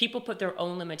people put their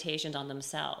own limitations on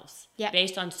themselves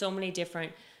based on so many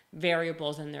different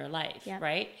variables in their life,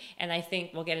 right? And I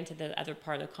think we'll get into the other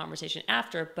part of the conversation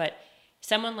after, but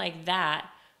someone like that,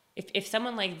 if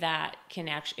someone like that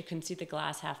can see the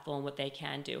glass half full and what they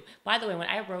can do. By the way, when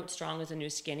I wrote Strong as the New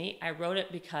Skinny, I wrote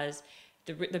it because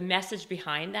the message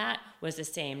behind that was the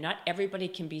same. Not everybody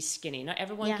can be skinny. Not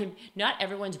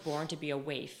everyone's born to be a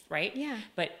waif, right? Yeah.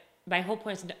 But my whole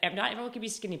point is not everyone can be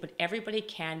skinny, but everybody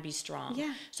can be strong.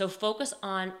 Yeah. So focus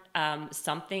on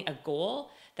a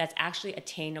goal that's actually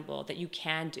attainable, that you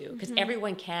can do, because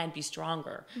everyone can be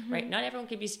stronger, right? Not everyone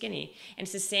can be skinny. And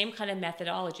it's the same kind of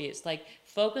methodology. It's like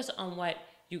focus on what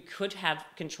you could have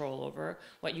control over,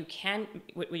 what you can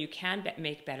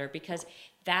make better, because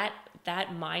that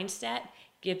mindset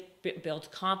builds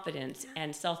confidence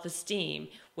and self-esteem,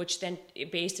 which then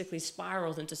it basically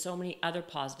spirals into so many other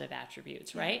positive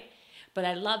attributes, right? But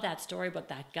I love that story about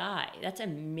that guy. That's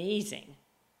amazing.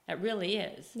 That really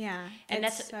is. Yeah. And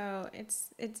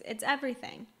it's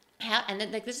everything. And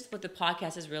then, like, this is what the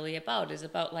podcast is really about, is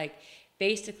about like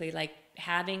basically like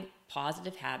having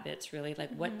positive habits, really like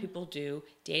what people do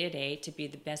day to day to be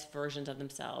the best versions of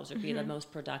themselves, or be the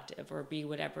most productive, or be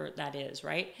whatever that is,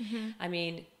 right? I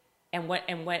mean, and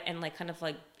like kind of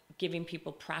like giving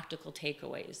people practical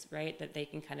takeaways, right, that they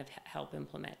can kind of help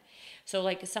implement. So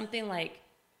like something like,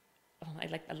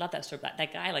 I love that story.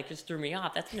 That guy like just threw me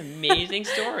off. That's an amazing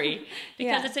story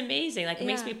because it's amazing. Like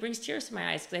it brings tears to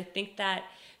my eyes, because I think that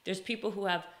there's people who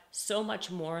have so much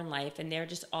more in life, and they're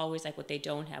just always like what they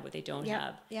don't have.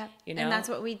 Yeah. And that's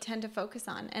what we tend to focus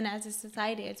on. And as a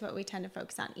society, it's what we tend to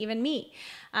focus on. Even me.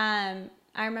 I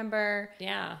remember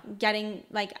getting,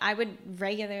 like, I would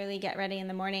regularly get ready in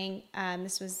the morning.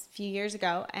 This was a few years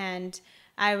ago, and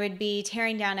I would be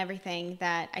tearing down everything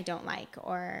that I don't like,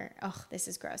 or, oh, this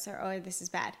is gross, or, oh, this is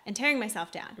bad, and tearing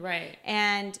myself down. Right.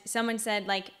 And someone said,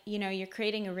 like, you're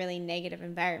creating a really negative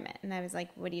environment. And I was like,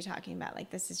 what are you talking about?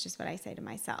 Like, this is just what I say to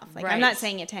myself. Like, I'm not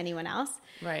saying it to anyone else.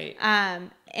 Right.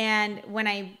 And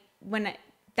when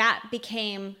that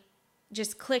became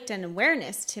just clicked an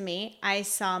awareness to me, I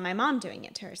saw my mom doing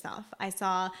it to herself. I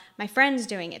saw my friends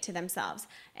doing it to themselves.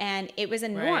 And it was a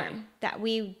norm that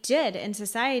we did in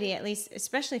society, at least,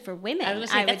 especially for women, I would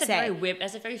say.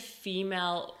 That's a very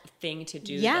female thing to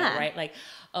do, though, right? Like,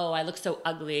 oh, I look so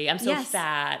ugly. I'm so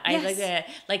fat. I like that.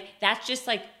 Like, that's just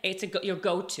like, it's your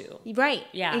go-to. Right.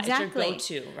 Yeah, exactly. It's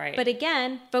your go-to, right? But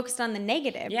again, focused on the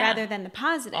negative rather than the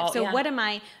positive. What am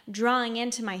I drawing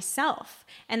into myself?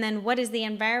 And then what is the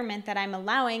environment that I'm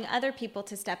allowing other people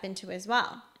to step into as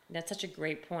well? That's such a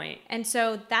great point. And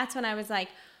so that's when I was like,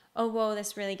 oh, whoa,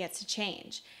 this really gets to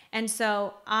change. And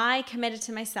so I committed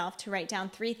to myself to write down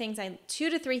 2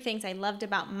 to 3 things I loved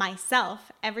about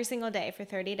myself every single day for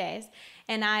 30 days.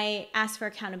 And I asked for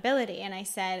accountability. And I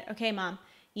said, okay, Mom,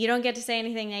 you don't get to say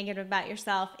anything negative about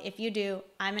yourself. If you do,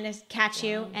 I'm going to catch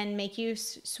you and make you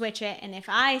switch it. And if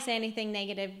I say anything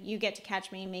negative, you get to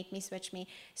catch me and make me switch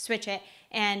it.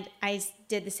 And I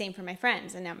did the same for my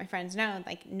friends. And now my friends know,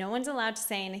 like, no one's allowed to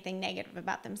say anything negative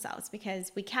about themselves,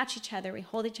 because we catch each other, we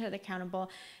hold each other accountable,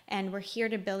 and we're here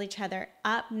to build each other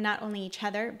up, not only each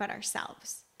other, but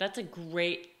ourselves. That's like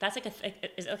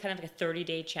is it kind of like a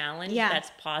 30-day challenge? Yeah.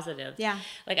 That's positive. Yeah.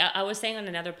 Like I was saying on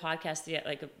another podcast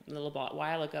like a little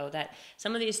while ago that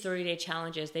some of these 30-day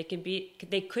challenges, they could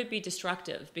be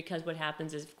destructive, because what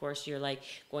happens is, of course, you're like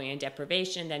going in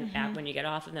deprivation, then back when you get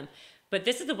off of them. But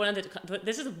this is one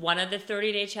of the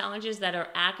 30-day challenges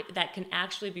that can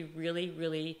actually be really,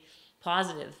 really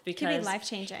positive, because it could be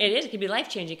life-changing. It is. It could be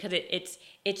life-changing, because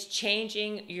it's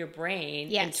changing your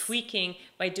brain and tweaking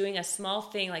by doing a small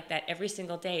thing like that every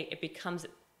single day.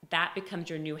 That becomes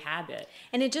your new habit,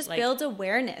 and it just builds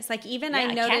awareness. Like, even I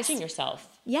noticed catching yourself.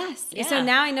 Yes. Yeah. So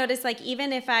now I notice, like,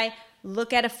 even if I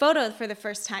look at a photo for the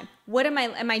first time,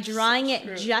 am I drawing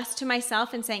it just to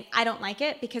myself and saying I don't like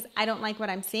it because I don't like what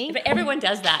I'm seeing? But everyone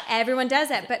does that. Everyone does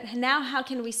that. But now how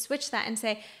can we switch that and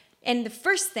say, and the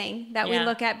first thing that we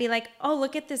look at, be like, oh,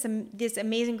 look at this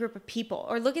amazing group of people,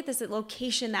 or look at this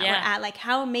location that we're at, like,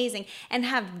 how amazing, and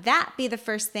have that be the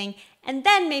first thing. And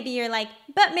then maybe you're like,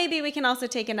 but maybe we can also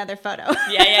take another photo.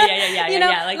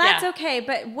 Yeah. That's okay.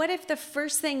 But what if the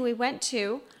first thing we went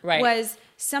to was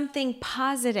something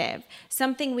positive,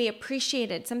 something we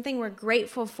appreciated, something we're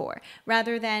grateful for,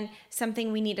 rather than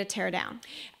something we need to tear down?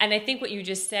 And I think what you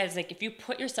just said is, like, if you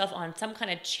put yourself on some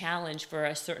kind of challenge for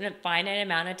a certain finite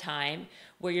amount of time,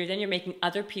 where you're making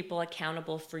other people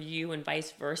accountable for you and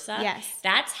vice versa. Yes.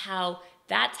 That's how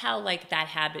like that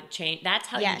habit change. That's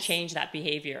how you change that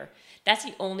behavior. That's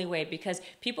the only way, because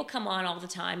people come on all the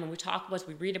time and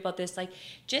we read about this, like,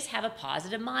 just have a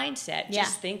positive mindset.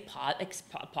 Just think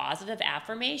positive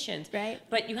affirmations. Right.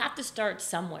 But you have to start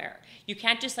somewhere. You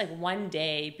can't just like one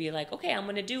day be like, okay, I'm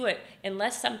going to do it,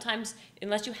 unless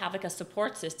you have like a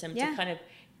support system to kind of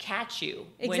catch you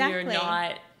when you're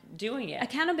not doing it.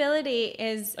 Accountability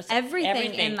is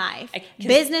everything in life.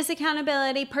 Business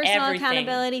accountability, personal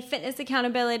accountability, fitness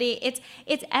accountability. It's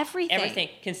everything. Everything.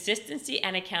 Consistency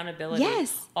and accountability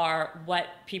are what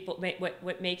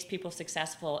makes people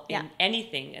successful in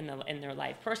anything in their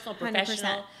life, personal,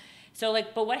 professional. 100%. So,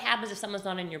 like, but what happens if someone's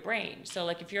not in your brain? So,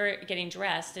 like, if you're getting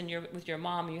dressed and you're with your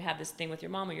mom, you have this thing with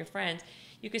your mom or your friends,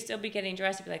 you could still be getting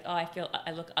dressed and be like, oh,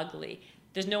 I look ugly.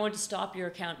 There's no one to stop your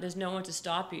account. There's no one to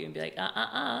stop you and be like,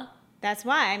 That's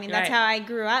why. I mean, that's how I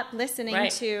grew up, listening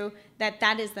to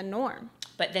that is the norm.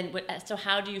 But then, so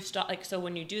how do you stop? Like, so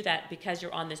when you do that, because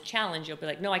you're on this challenge, you'll be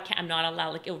like, no, I can't. I'm not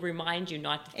allowed. Like, it'll remind you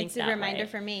not to think that way. It's a reminder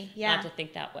for me, not to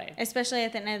think that way. Especially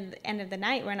at the end of the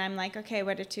night, when I'm like, okay,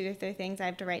 what are 2 to 3 things I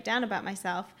have to write down about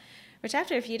myself? Which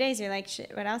after a few days, you're like,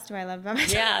 shit, what else do I love about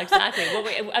myself? Yeah, exactly.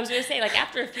 Well, I was going to say, like,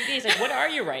 after a few days, like, what are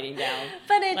you writing down?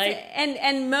 But it's, like,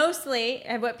 and mostly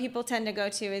what people tend to go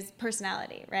to is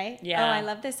personality, right? Yeah. Oh, I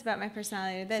love this about my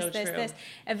personality, this.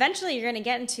 Eventually, you're going to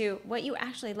get into what you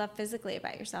actually love physically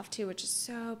about yourself, too, which is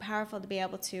so powerful to be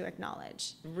able to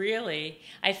acknowledge. Really?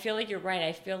 I feel like you're right.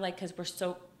 I feel like, because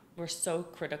we're so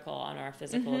critical on our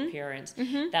physical appearance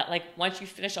that, like, once you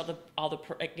finish all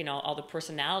the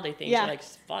personality things, you're like,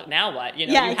 fuck, now what? You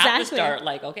have to start,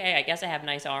 like, okay, I guess I have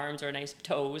nice arms or nice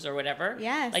toes or whatever.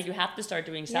 Yes. Like, you have to start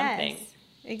doing something. Yes,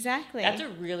 exactly. That's a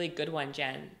really good one,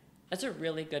 Jen. That's a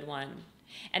really good one.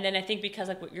 And then I think, because,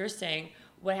 like what you're saying,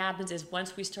 what happens is,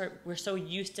 once we're so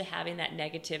used to having that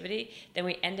negativity, then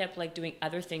we end up, like, doing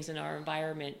other things in our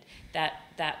environment that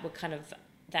would kind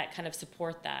of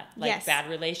support that, like bad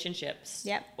relationships,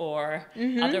 or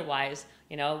otherwise,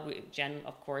 Jen,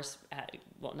 of course,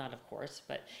 not of course,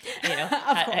 but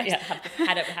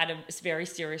had a very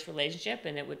serious relationship,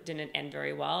 and it didn't end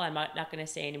very well. I'm not going to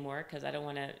say anymore, because I don't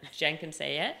want to. Jen can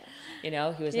say it.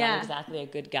 He was not exactly a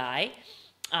good guy,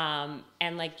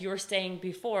 and like you were saying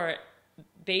before,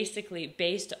 basically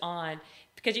based on.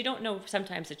 Because you don't know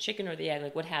sometimes the chicken or the egg,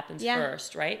 like what happens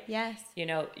first, right? Yes.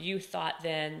 You thought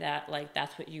then that, like,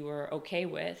 that's what you were okay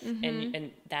with,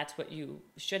 and that's what you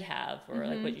should have, or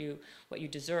like what you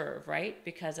deserve, right?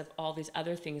 Because of all these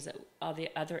other things, all the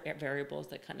other variables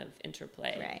that kind of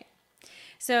interplay. Right.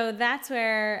 So that's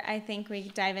where I think we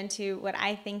dive into what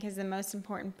I think is the most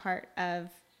important part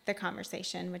of the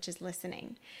conversation, which is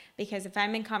listening. Because if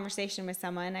I'm in conversation with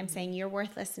someone, I'm saying, you're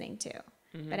worth listening to.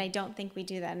 But I don't think we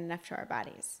do that enough to our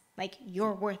bodies. like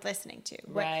you're worth listening to.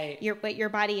 Right. What your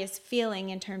body is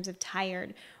feeling in terms of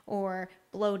tired or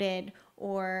bloated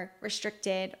or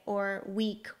restricted or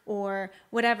weak or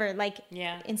whatever. Like,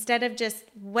 instead of just,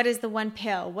 what is the one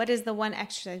pill? What is the one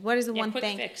exercise? What is the one quick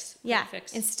thing? Fix. Yeah. Quick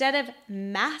fix. Instead of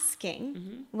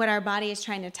masking what our body is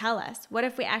trying to tell us, what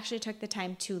if we actually took the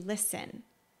time to listen?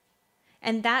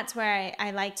 And that's where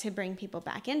I like to bring people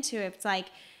back into it. It's like,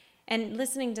 and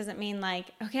listening doesn't mean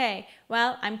like, okay,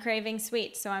 well, I'm craving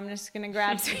sweets, so I'm just going to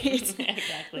grab sweets.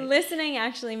 Exactly. Listening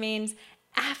actually means,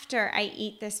 after I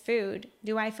eat this food,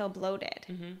 do I feel bloated?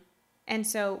 And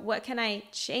so what can I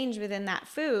change within that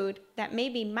food that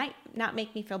maybe might not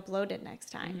make me feel bloated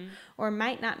next time, or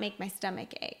might not make my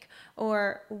stomach ache?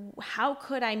 Or how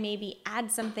could I maybe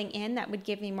add something in that would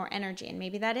give me more energy? And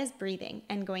maybe that is breathing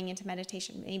and going into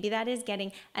meditation. Maybe that is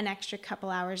getting an extra couple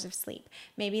hours of sleep.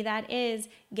 Maybe that is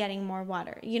getting more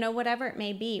water, whatever it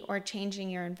may be, or changing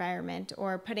your environment,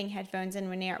 or putting headphones in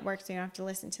when you're at work so you don't have to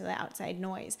listen to the outside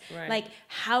noise. Right. Like,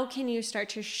 how can you start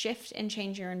to shift and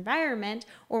change your environment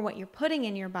or what you're putting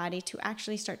in your body to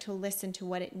actually start to listen to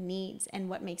what it needs and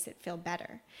what makes it feel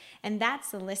better? And that's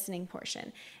the listening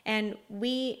portion. And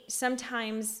we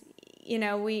sometimes,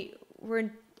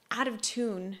 we're out of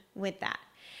tune with that.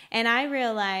 And I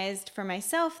realized for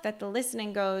myself that the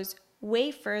listening goes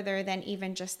way further than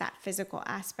even just that physical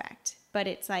aspect. But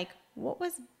it's like,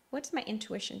 what's my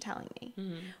intuition telling me?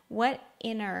 What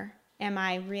inner am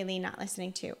I really not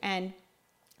listening to? And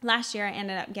last year I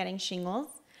ended up getting shingles.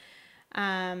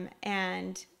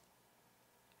 And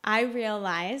I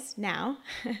realize now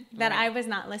that I was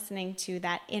not listening to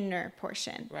that inner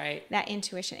portion, that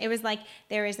intuition. It was like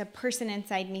there is a person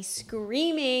inside me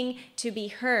screaming to be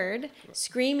heard,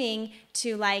 screaming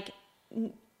to like,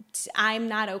 I'm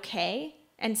not okay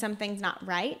and something's not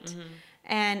right,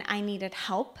 and I needed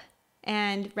help.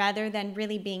 And rather than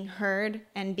really being heard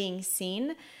and being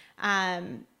seen,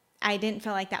 I didn't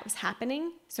feel like that was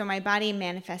happening. So my body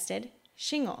manifested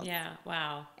shingles. Yeah.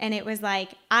 Wow. And it was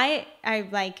like, I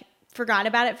like forgot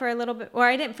about it for a little bit, or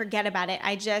I didn't forget about it.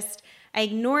 I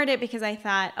ignored it because I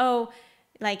thought, oh,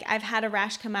 like I've had a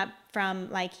rash come up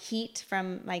from like heat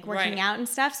from like working out and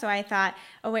stuff. So I thought,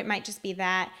 oh, it might just be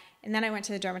that. And then I went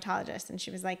to the dermatologist and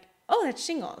she was like, oh, that's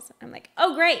shingles. I'm like,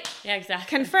 oh, great. Yeah,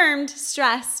 exactly. Confirmed,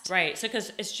 stressed. Right. So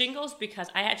because it's shingles, because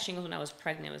I had shingles when I was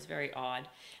pregnant. It was very odd.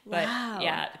 But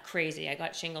yeah, crazy. I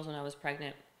got shingles when I was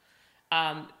pregnant.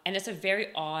 And it's a very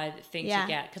odd thing to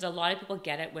get, because a lot of people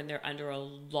get it when they're under a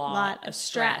lot of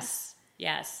stress.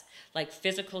 Yes. Like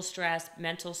physical stress,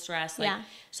 mental stress. Like,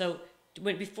 so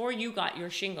before you got your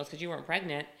shingles, because you weren't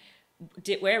pregnant,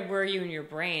 where were you in your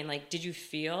brain? Like, did you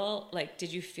feel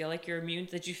like you're immune?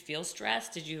 Did you feel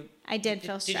stressed? I did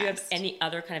feel stressed. Did you have any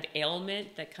other kind of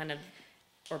ailment that kind of,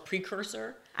 or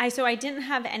precursor? So I didn't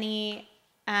have any,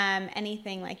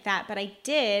 anything like that, but I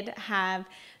did have,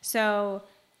 so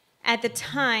at the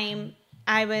time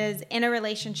I was in a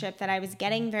relationship that I was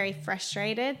getting very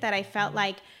frustrated, that I felt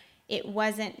like it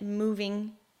wasn't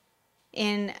moving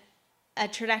in a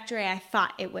trajectory I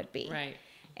thought it would be. Right.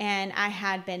 And I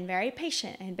had been very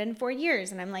patient. It had been 4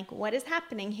 years. And I'm like, what is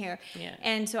happening here? Yeah.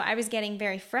 And so I was getting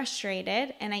very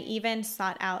frustrated. And I even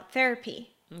sought out therapy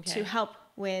to help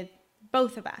with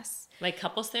both of us. Like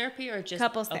couples therapy or just?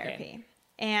 Couples therapy.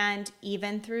 And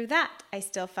even through that, I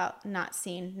still felt not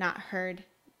seen, not heard,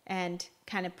 and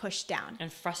kind of pushed down.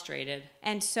 And frustrated.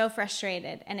 And so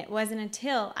frustrated. And it wasn't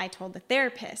until I told the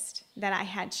therapist that I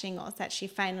had shingles that she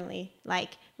finally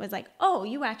was like, oh,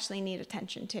 you actually need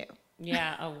attention too.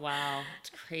 Yeah. Oh, wow. It's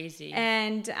crazy.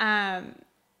 And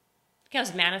it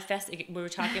was manifesting. We were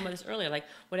talking about this earlier. Like,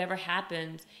 whatever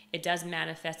happens, it does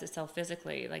manifest itself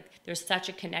physically. Like, there's such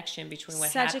a connection between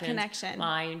what happens,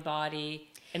 mind, body,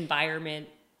 environment.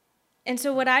 And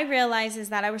so what I realized is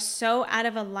that I was so out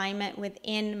of alignment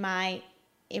within my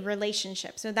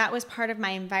relationship. So that was part of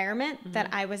my environment that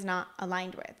I was not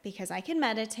aligned with, because I can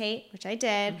meditate, which I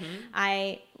did.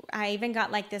 I even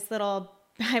got like this little,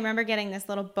 I remember getting this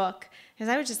little book because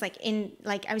I was just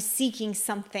I was seeking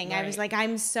something. Right. I was like,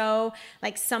 I'm so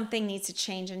like, something needs to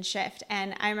change and shift.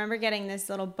 And I remember getting this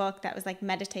little book that was like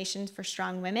Meditations for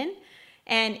Strong Women.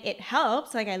 And it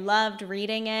helped. Like, I loved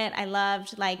reading it. I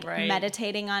loved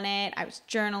meditating on it. I was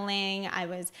journaling. I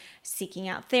was seeking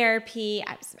out therapy.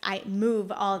 I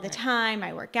move all the time.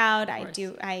 I work out.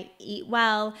 I eat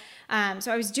well.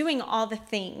 So I was doing all the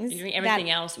things. You're doing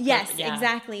everything else. Yes,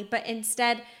 exactly. But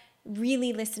instead,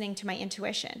 really listening to my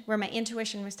intuition, where my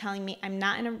intuition was telling me I'm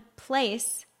not in a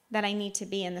place that I need to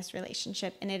be in this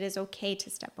relationship, and it is okay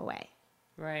to step away.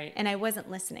 Right. And I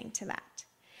wasn't listening to that.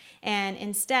 And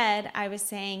instead, I was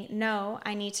saying, no,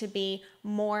 I need to be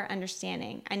more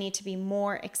understanding. I need to be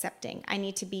more accepting. I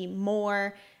need to be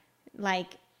more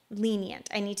like lenient.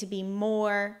 I need to be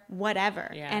more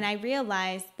whatever. Yeah. And I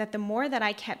realized that the more that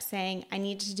I kept saying I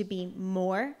needed to be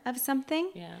more of something,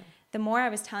 the more I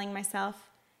was telling myself,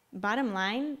 bottom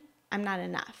line, I'm not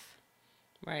enough.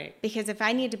 Right. Because if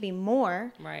I need to be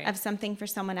more Right. of something for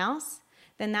someone else,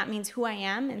 then that means who I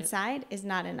am inside is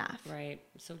not enough. Right.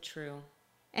 So true.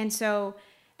 And so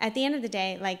at the end of the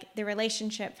day, like the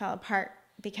relationship fell apart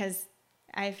because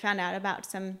I found out about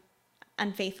some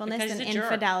unfaithfulness and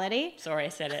infidelity. Sorry, I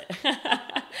said it.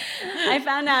 I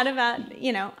found out about,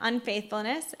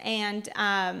 unfaithfulness and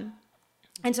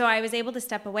so I was able to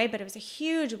step away, but it was a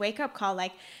huge wake-up call.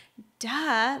 Like,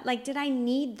 duh, like, did I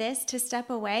need this to step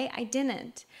away? I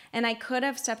didn't. And I could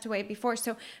have stepped away before.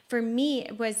 So for me,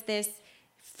 it was this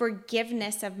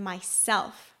forgiveness of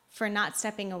myself for not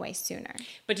stepping away sooner.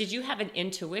 But did you have an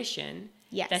intuition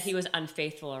that he was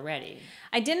unfaithful already?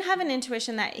 I didn't have an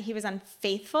intuition that he was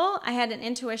unfaithful. I had an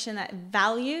intuition that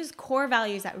core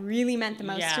values that really meant the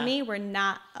most to me were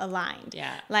not aligned.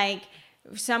 Yeah. Like,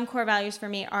 some core values for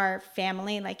me are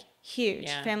family, like huge.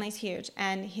 Yeah. Family's huge.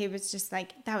 And he was just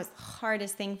like, that was the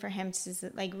hardest thing for him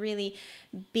to like really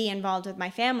be involved with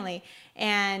my family.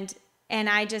 And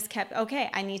I just kept, okay,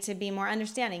 I need to be more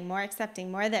understanding, more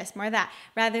accepting, more this, more that,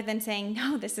 rather than saying,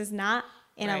 no, this is not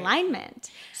in alignment.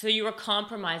 So you were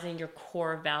compromising your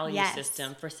core value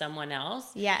system for someone else?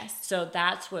 Yes. So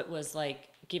that's what was like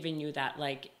giving you that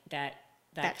like that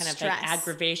kind of stress. like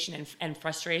aggravation and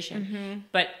frustration.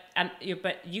 Mm-hmm.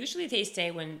 But usually they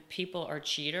say when people are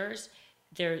cheaters,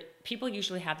 people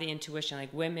usually have the intuition,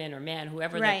 like women or men,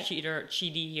 whoever the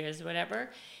cheatee is, whatever.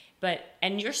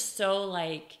 And you're so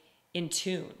like in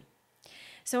tune.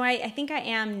 So I think I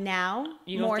am now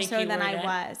more so than I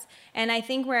was. And I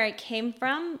think where it came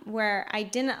from, where I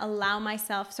didn't allow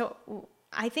myself, so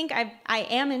I think I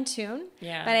am in tune,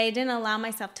 but I didn't allow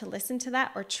myself to listen to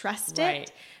that or trust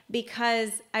it,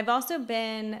 because I've also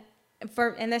been,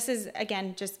 and this is,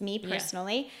 again, just me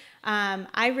personally,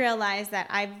 I realized that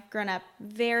I've grown up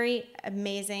very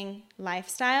amazing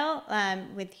lifestyle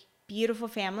with beautiful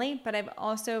family, but I've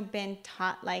also been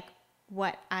taught like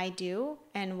what I do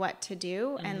and what to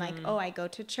do, and like, oh, I go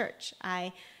to church,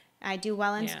 I do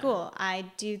well in school, I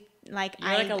do like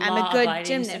I'm a good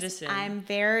gymnast. Citizen. I'm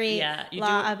very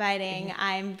law abiding.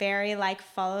 I'm very like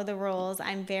follow the rules.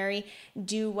 I'm very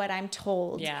do what I'm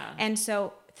told. Yeah. And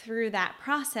so through that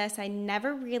process, I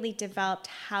never really developed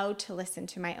how to listen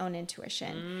to my own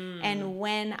intuition and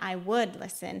when I would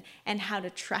listen and how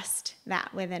to trust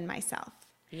that within myself.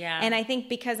 Yeah. And I think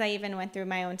because I even went through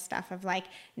my own stuff of like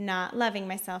not loving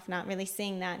myself, not really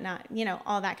seeing that, not,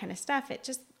 all that kind of stuff, it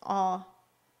just all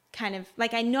kind of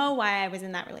like, I know why I was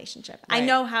in that relationship. Right. I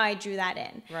know how I drew that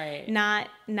in. Right.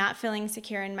 Not feeling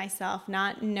secure in myself,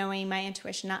 not knowing my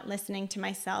intuition, not listening to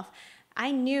myself.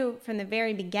 I knew from the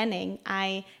very beginning,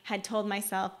 I had told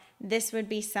myself this would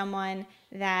be someone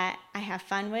that I have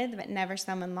fun with, but never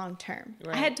someone long term.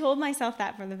 Right. I had told myself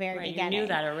that from the very beginning. You knew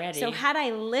that already. So had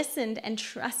I listened and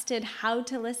trusted how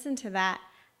to listen to that,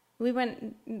 we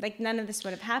wouldn't, like, none of this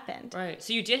would have happened. Right.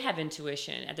 So you did have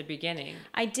intuition at the beginning.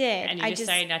 I did. And you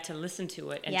decided not to listen to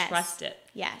it and trust it.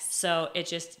 Yes. So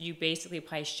you basically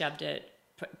probably shoved it,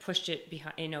 pushed it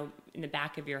behind, in the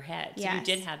back of your head. So you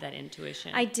did have that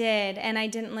intuition. I did. And I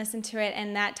didn't listen to it.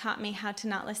 And that taught me how to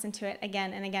not listen to it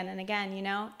again and again and again,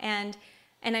 And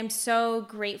I'm so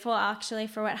grateful actually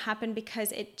for what happened,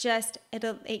 because it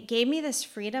gave me this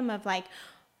freedom of like,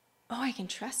 oh, I can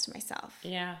trust myself.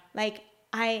 Yeah. Like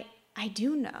I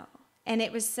do know. And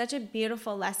it was such a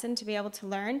beautiful lesson to be able to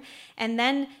learn. And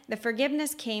then the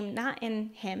forgiveness came not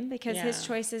in him, because his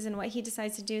choices and what he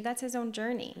decides to do, that's his own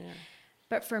journey. Yeah.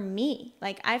 But for me,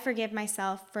 like, I forgive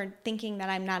myself for thinking that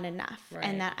I'm not enough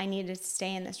and that I needed to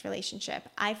stay in this relationship.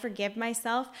 I forgive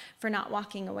myself for not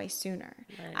walking away sooner.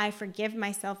 Right. I forgive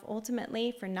myself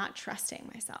ultimately for not trusting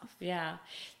myself. Yeah.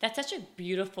 That's such a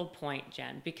beautiful point,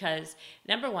 Jen, because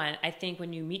number one, I think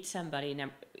when you meet somebody,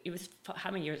 it was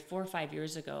how many years, 4 or 5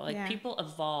 years ago, like people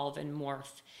evolve and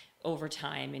morph over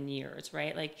time and years,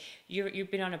 right? Like you've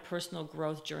been on a personal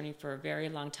growth journey for a very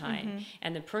long time.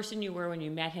 And the person you were when you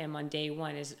met him on day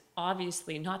one is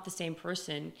obviously not the same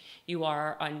person you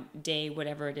are on day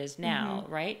whatever it is now,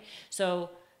 right?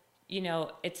 So,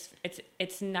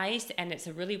 it's nice, and it's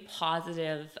a really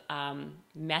positive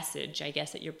message, I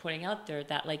guess, that you're putting out there,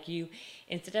 that like you,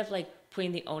 instead of like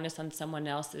putting the onus on someone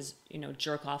else's,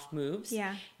 jerk off moves,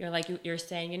 you're like, you're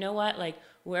saying, you know what, like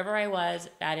whoever I was,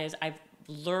 that is, I've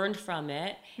learned from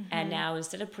it. And now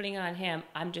instead of putting it on him,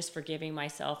 I'm just forgiving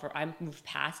myself, or I'm moved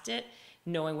past it,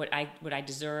 knowing what I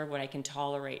deserve, what I can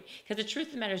tolerate. Because the truth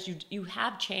of the matter is you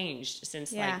have changed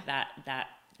since like that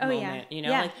moment, you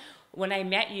know, like when I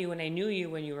met you, when I knew you,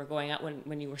 when you were going out,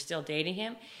 when you were still dating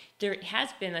him, there has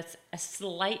been a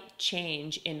slight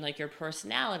change in like your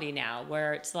personality now,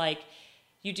 where it's like,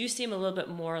 you do seem a little bit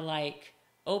more like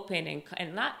open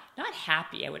and not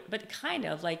happy, but kind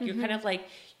of like you're kind of like,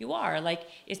 you are like,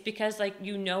 it's because like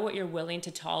you know what you're willing to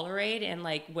tolerate and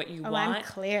like what you want. I'm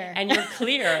clear. And you're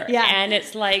clear. And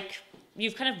it's like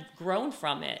you've kind of grown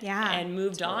from it and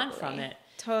moved on from it.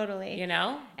 Totally. You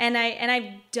know? And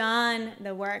I've done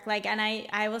the work. Like, and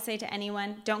I will say to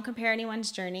anyone, don't compare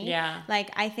anyone's journey. Yeah.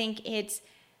 Like, I think it's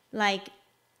like,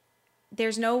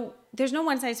 there's no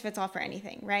one size fits all for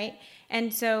anything, right?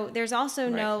 And so there's also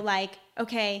no like,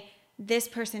 okay, this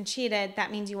person cheated,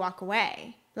 that means you walk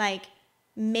away. Like,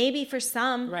 maybe for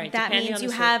some, that means you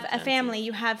have a family,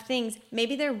 you have things.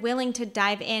 Maybe they're willing to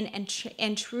dive in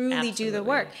and truly do the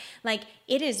work. Like,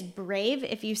 it is brave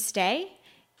if you stay,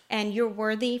 and you're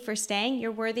worthy for staying,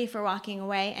 you're worthy for walking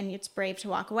away, and it's brave to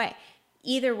walk away.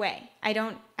 Either way, I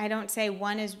don't say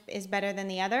one is better than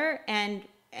the other, and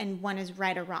one is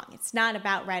right or wrong. It's not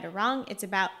about right or wrong. It's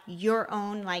about your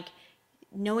own, like,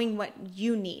 knowing what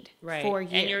you need for you.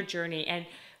 And your journey.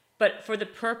 But for the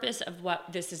purpose of what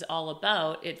this is all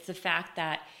about, it's the fact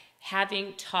that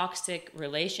having toxic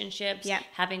relationships,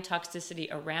 having toxicity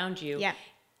around you,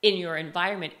 in your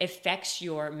environment affects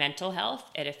your mental health.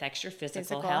 It affects your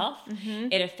physical health.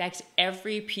 It affects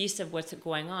every piece of what's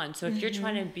going on. So if you're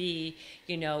trying to be,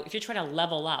 you know, if you're trying to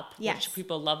level up, which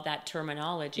people love that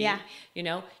terminology, you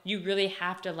know, you really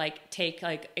have to like take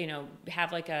like, you know,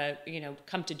 have like a, you know,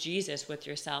 come to Jesus with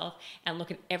yourself and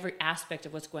look at every aspect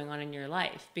of what's going on in your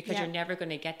life, because you're never going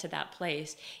to get to that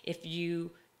place if you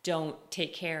don't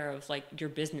take care of like your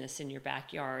business in your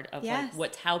backyard of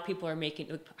like how people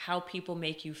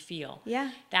make you feel.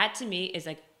 That to me is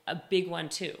like a big one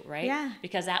too, right?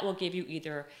 Because that will give you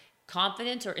either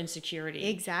confidence or insecurity.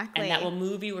 Exactly. And that will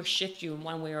move you or shift you in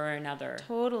one way or another.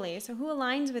 Totally. So who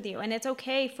aligns with you? And it's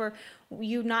okay for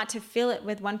you not to feel it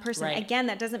with one person. Again,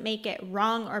 that doesn't make it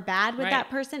wrong or bad with that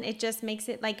person. It just makes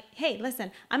it like, hey,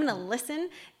 listen, I'm going to listen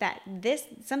that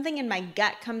something in my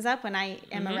gut comes up when I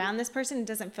am around this person. It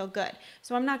doesn't feel good.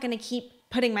 So I'm not going to keep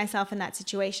putting myself in that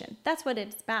situation. That's what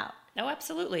it's about. No,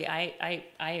 absolutely. I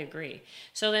agree.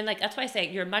 So then, like, that's why I say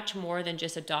you're much more than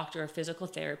just a doctor of physical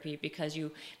therapy, because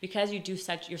you're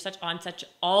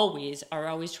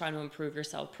always trying to improve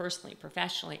yourself personally,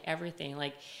 professionally, everything.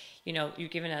 Like, you know, you've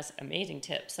given us amazing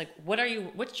tips. Like,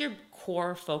 what's your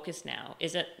core focus now?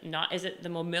 Is it the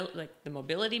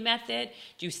mobility method?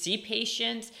 Do you see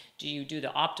patients? Do you do the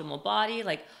optimal body?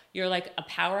 Like, you're like a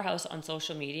powerhouse on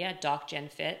social media, Doc Jen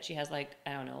Fit. She has like,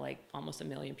 I don't know, like almost 1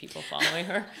 million people following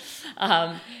her.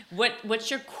 What's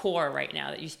your core right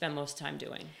now that you spend most time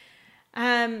doing?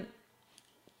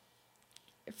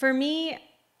 For me,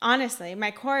 honestly,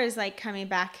 my core is like coming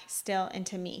back still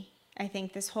into me. I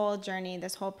think this whole journey,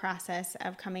 this whole process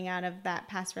of coming out of that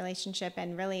past relationship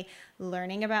and really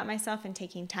learning about myself and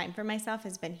taking time for myself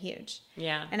has been huge.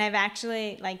 Yeah. And I've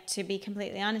actually, like, to be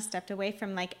completely honest, stepped away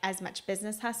from like as much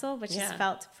business hustle, which has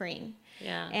felt freeing.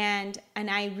 Yeah. And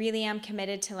I really am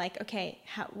committed to like, okay,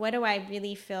 what do I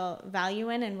really feel value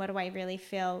in, and what do I really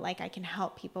feel like I can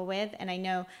help people with? And I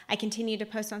know I continue to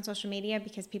post on social media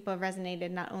because people have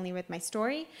resonated not only with my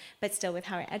story, but still with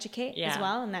how I educate as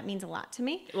well. And that means a lot to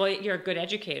me. Well, you're a good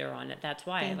educator on it. That's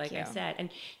why, Thank you. I said. And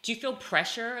do you feel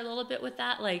pressure a little bit with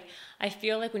that? Like, I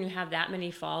feel like when you have that many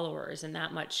followers and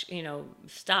that much, you know,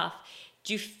 stuff,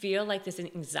 do you feel like there's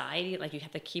an anxiety, like you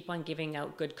have to keep on giving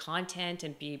out good content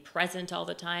and be present all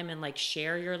the time and like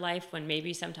share your life when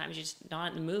maybe sometimes you're just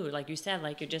not in the mood, like you said,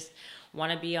 like you just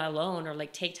want to be alone or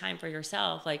like take time for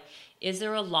yourself? Like, is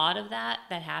there a lot of that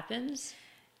happens?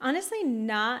 Honestly,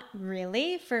 not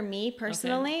really. For me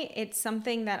personally, it's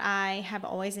something that I have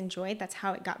always enjoyed. That's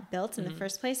how it got built in the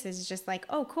first place, is just like,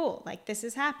 oh, cool, like this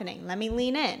is happening. Let me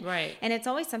lean in. Right. And it's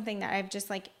always something that I've just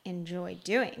like enjoyed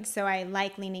doing. So I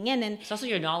like leaning in. And it's also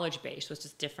your knowledge base, which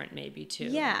is different maybe too.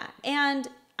 Yeah. And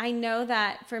I know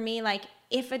that for me, like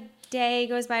if a day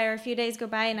goes by or a few days go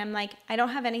by and I'm like, I don't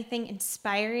have anything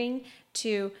inspiring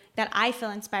that I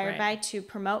feel inspired by to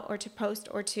promote or to post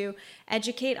or to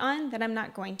educate on, that I'm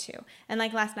not going to. And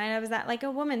like last night I was at like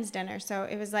a woman's dinner. So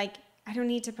it was like, I don't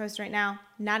need to post right now,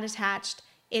 not attached.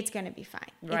 It's going to be fine.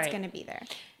 It's going to be there.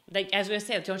 like, as we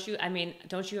say, don't you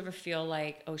ever feel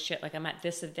like, oh shit, like I'm at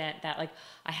this event that like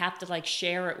I have to like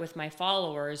share it with my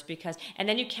followers because, and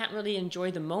then you can't really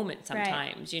enjoy the moment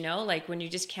sometimes, you know, like when you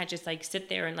just can't just like sit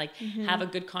there and like have a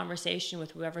good conversation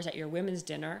with whoever's at your women's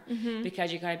dinner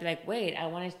because you gotta be like, wait, I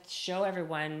want to show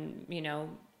everyone, you know,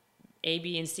 A,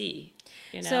 B, and C,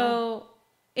 you know? So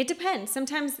it depends.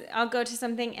 Sometimes I'll go to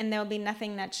something and there'll be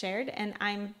nothing that's shared and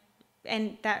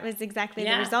that was exactly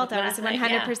the result. I was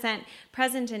 100%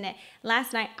 present in it.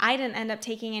 Last night, I didn't end up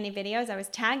taking any videos. I was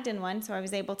tagged in one, so I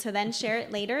was able to then share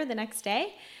it later the next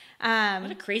day.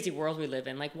 What a crazy world we live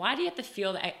in. Like, why do you have to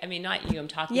feel that? I mean, not you, I'm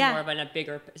talking more about a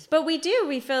bigger... But we do.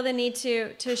 We feel the need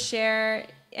to share.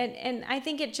 And I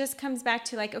think it just comes back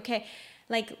to like, okay,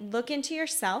 like look into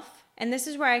yourself. And this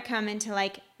is where I come into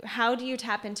like, how do you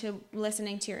tap into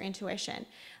listening to your intuition?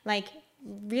 Like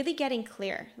really getting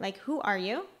clear. Like, who are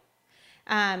you?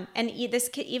 And this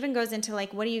even goes into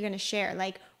like, what are you going to share?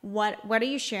 Like, what are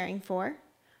you sharing for?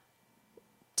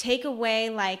 Take away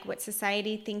like what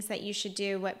society thinks that you should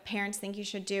do, what parents think you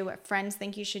should do, what friends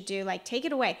think you should do. Like, take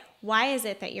it away. Why is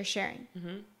it that you're sharing?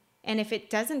 And if it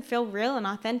doesn't feel real and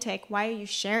authentic, why are you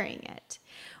sharing it?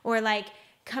 Or like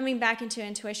coming back into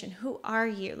intuition. Who are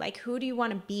you? Like, who do you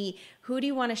want to be? Who do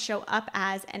you want to show up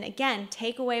as? And again,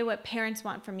 take away what parents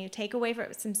want from you. Take away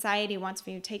what society wants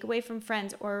from you. Take away from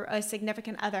friends or a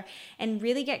significant other and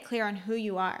really get clear on who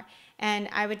you are. And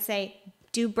I would say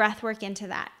do breath work into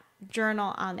that.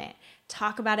 Journal on it.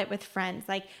 Talk about it with friends.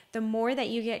 Like the more that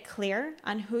you get clear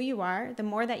on who you are, the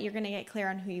more that you're going to get clear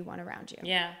on who you want around you.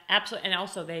 Yeah, absolutely. And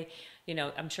also you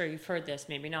know, I'm sure you've heard this,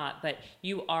 maybe not, but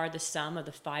you are the sum of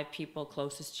the 5 people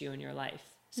closest to you in your life.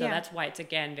 So that's why it's,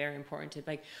 again, very important to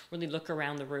like really look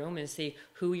around the room and see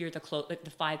who you're like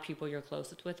the 5 people you're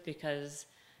closest with, because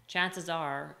chances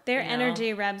are their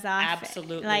energy rubs off.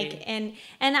 Absolutely. Like, and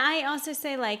I also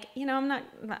say like, you know, I'm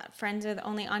not friends with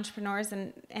only entrepreneurs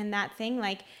and that thing.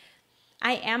 Like,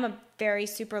 I am a very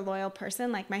super loyal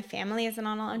person. Like my family isn't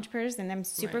all entrepreneurs and I'm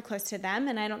super close to them.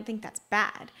 And I don't think that's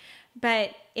bad.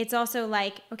 But it's also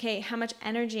like, okay, how much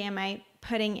energy am I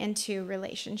putting into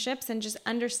relationships and just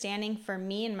understanding for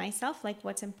me and myself, like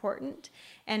what's important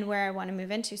and where I want to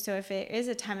move into. So if it is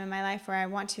a time in my life where I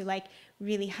want to like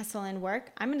really hustle and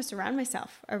work, I'm going to surround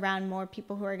myself around more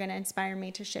people who are going to inspire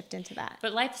me to shift into that.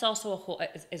 But life's also a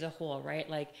whole, right?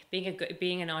 Like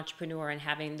being an entrepreneur and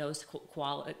having those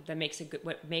qualities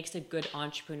what makes a good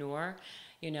entrepreneur.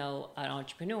 You know, an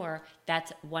entrepreneur,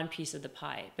 that's one piece of the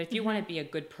pie. But if you want to be a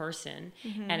good person,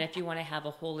 and if you want to have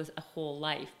a whole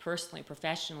life, personally,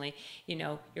 professionally, you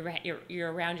know,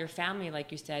 you're around your family,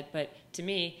 like you said. But to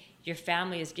me, your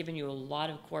family has given you a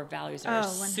lot of core values that are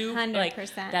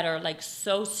 100%. that are like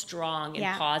so strong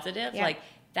and positive. Yeah. Like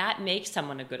that makes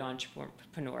someone a good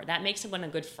entrepreneur. That makes someone a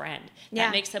good friend.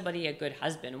 That makes somebody a good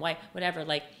husband, wife, whatever.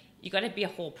 Like, you got to be a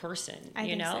whole person,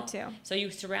 you know? I think so too. So you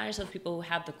surround yourself with people who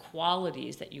have the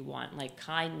qualities that you want, like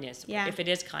kindness, if it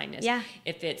is kindness.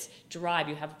 If it's drive,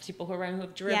 you have people who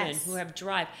have driven, who have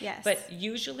drive. But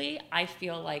usually I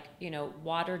feel like, you know,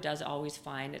 water does always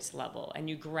find its level, and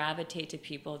you gravitate to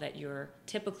people that you're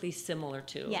typically similar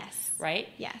to. Right?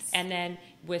 And then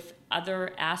with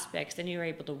other aspects, then you're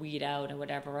able to weed out and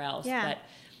whatever else. But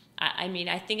I mean,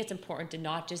 I think it's important to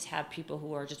not just have people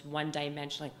who are just one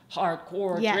dimension, like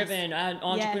hardcore, driven,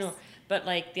 entrepreneur, but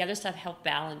like the other stuff help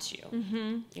balance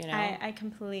you. You know, I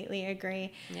completely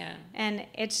agree. Yeah, and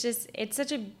it's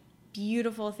such a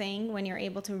beautiful thing when you're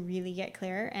able to really get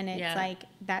clear, and it's like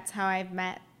that's how I've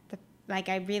met.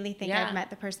 I really think I've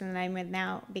met the person that I'm with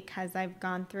now because I've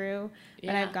gone through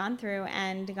what I've gone through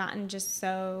and gotten just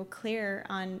so clear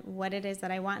on what it is that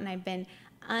I want, and I've been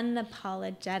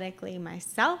unapologetically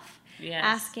myself,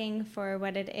 asking for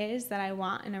what it is that I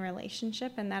want in a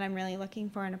relationship and that I'm really looking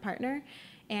for in a partner.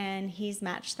 And he's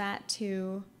matched that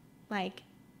to like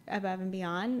above and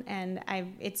beyond. And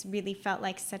it's really felt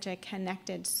like such a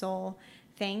connected soul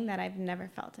thing that I've never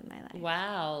felt in my life.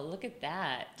 Wow, look at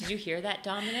that. Did you hear that,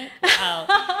 Dominic?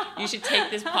 Wow. You should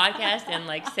take this podcast and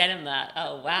like send him that.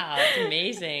 Oh, wow. It's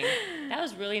amazing. That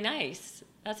was really nice.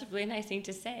 That's a really nice thing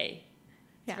to say.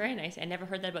 It's very nice. I never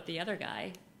heard that about the other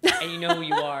guy. And you know who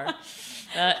you are.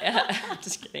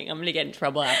 Just kidding. I'm going to get in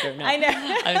trouble after. No. I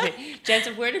know. Okay.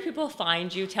 Jensen, where do people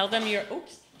find you? Tell them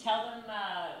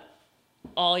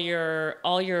all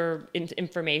your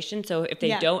information. So if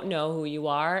they don't know who you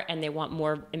are and they want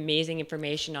more amazing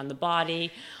information on the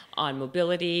body, on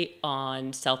mobility,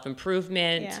 on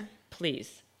self-improvement,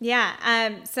 please.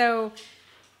 So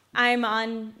I'm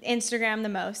on Instagram the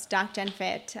most,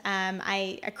 DocGenFit.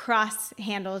 I across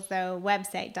handles though,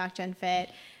 website DocGenFit,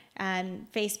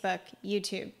 Facebook,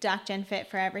 YouTube, DocGenFit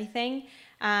for everything.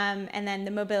 And then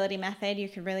the mobility method, you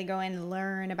can really go in and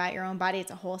learn about your own body.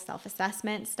 It's a whole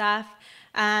self-assessment stuff.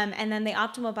 And then the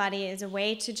optimal body is a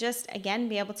way to just, again,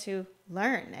 be able to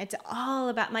learn. It's all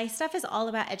about, my stuff is all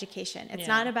about education. It's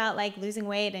not about like losing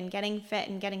weight and getting fit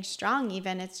and getting strong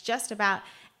even. It's just about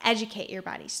educate your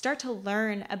body. Start to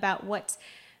learn about what's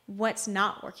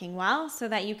not working well so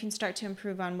that you can start to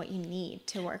improve on what you need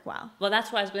to work well. Well,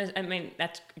 that's why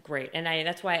that's great. And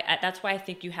that's why I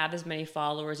think you have as many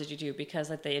followers as you do, because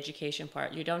like the education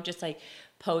part, you don't just like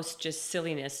post just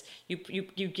silliness. You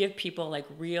give people like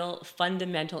real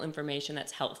fundamental information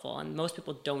that's helpful. And most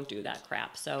people don't do that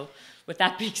crap. So with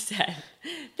that being said,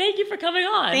 thank you for coming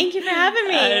on. Thank you for having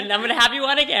me. And I'm going to have you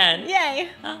on again. Yay.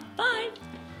 Bye.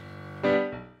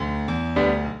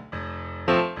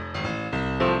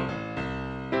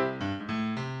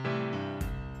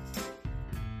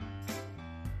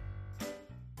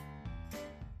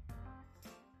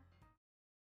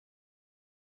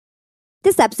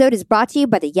 This episode is brought to you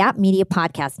by the Yap Media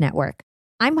Podcast Network.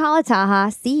 I'm Hala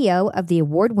Taha, CEO of the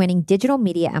award-winning digital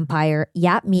media empire,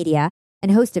 Yap Media,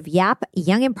 and host of Yap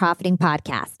Young and Profiting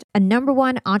Podcast, a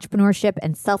 #1 entrepreneurship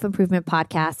and self-improvement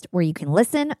podcast where you can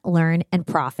listen, learn, and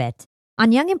profit.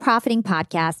 On Young and Profiting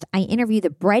Podcast, I interview the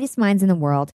brightest minds in the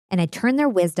world, and I turn their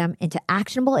wisdom into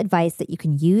actionable advice that you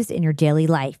can use in your daily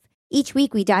life. Each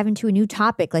week, we dive into a new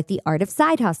topic like the art of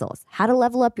side hustles, how to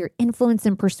level up your influence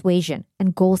and persuasion,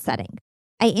 and goal setting.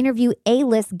 I interview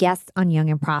A-list guests on Young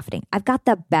and Profiting. I've got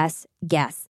the best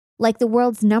guests, like the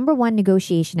world's #1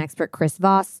 negotiation expert, Chris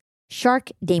Voss, Shark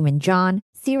Damon John,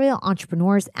 serial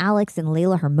entrepreneurs Alex and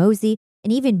Layla Hermosi,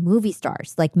 and even movie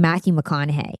stars like Matthew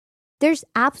McConaughey. There's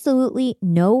absolutely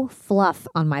no fluff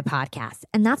on my podcast,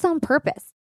 and that's on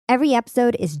purpose. Every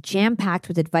episode is jam-packed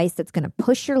with advice that's going to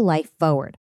push your life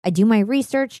forward. I do my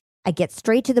research, I get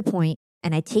straight to the point,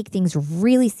 and I take things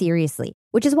really seriously,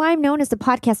 which is why I'm known as the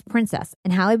podcast princess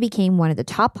and how I became one of the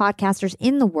top podcasters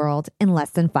in the world in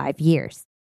less than 5 years.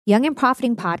 Young and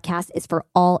Profiting Podcast is for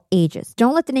all ages.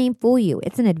 Don't let the name fool you.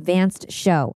 It's an advanced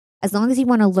show. As long as you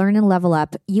want to learn and level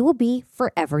up, you will be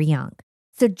forever young.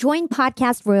 So join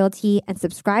podcast royalty and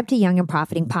subscribe to Young and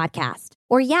Profiting Podcast,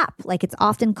 or YAP, like it's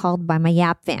often called by my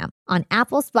YAP fam, on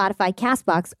Apple, Spotify,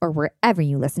 CastBox, or wherever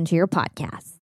you listen to your podcasts.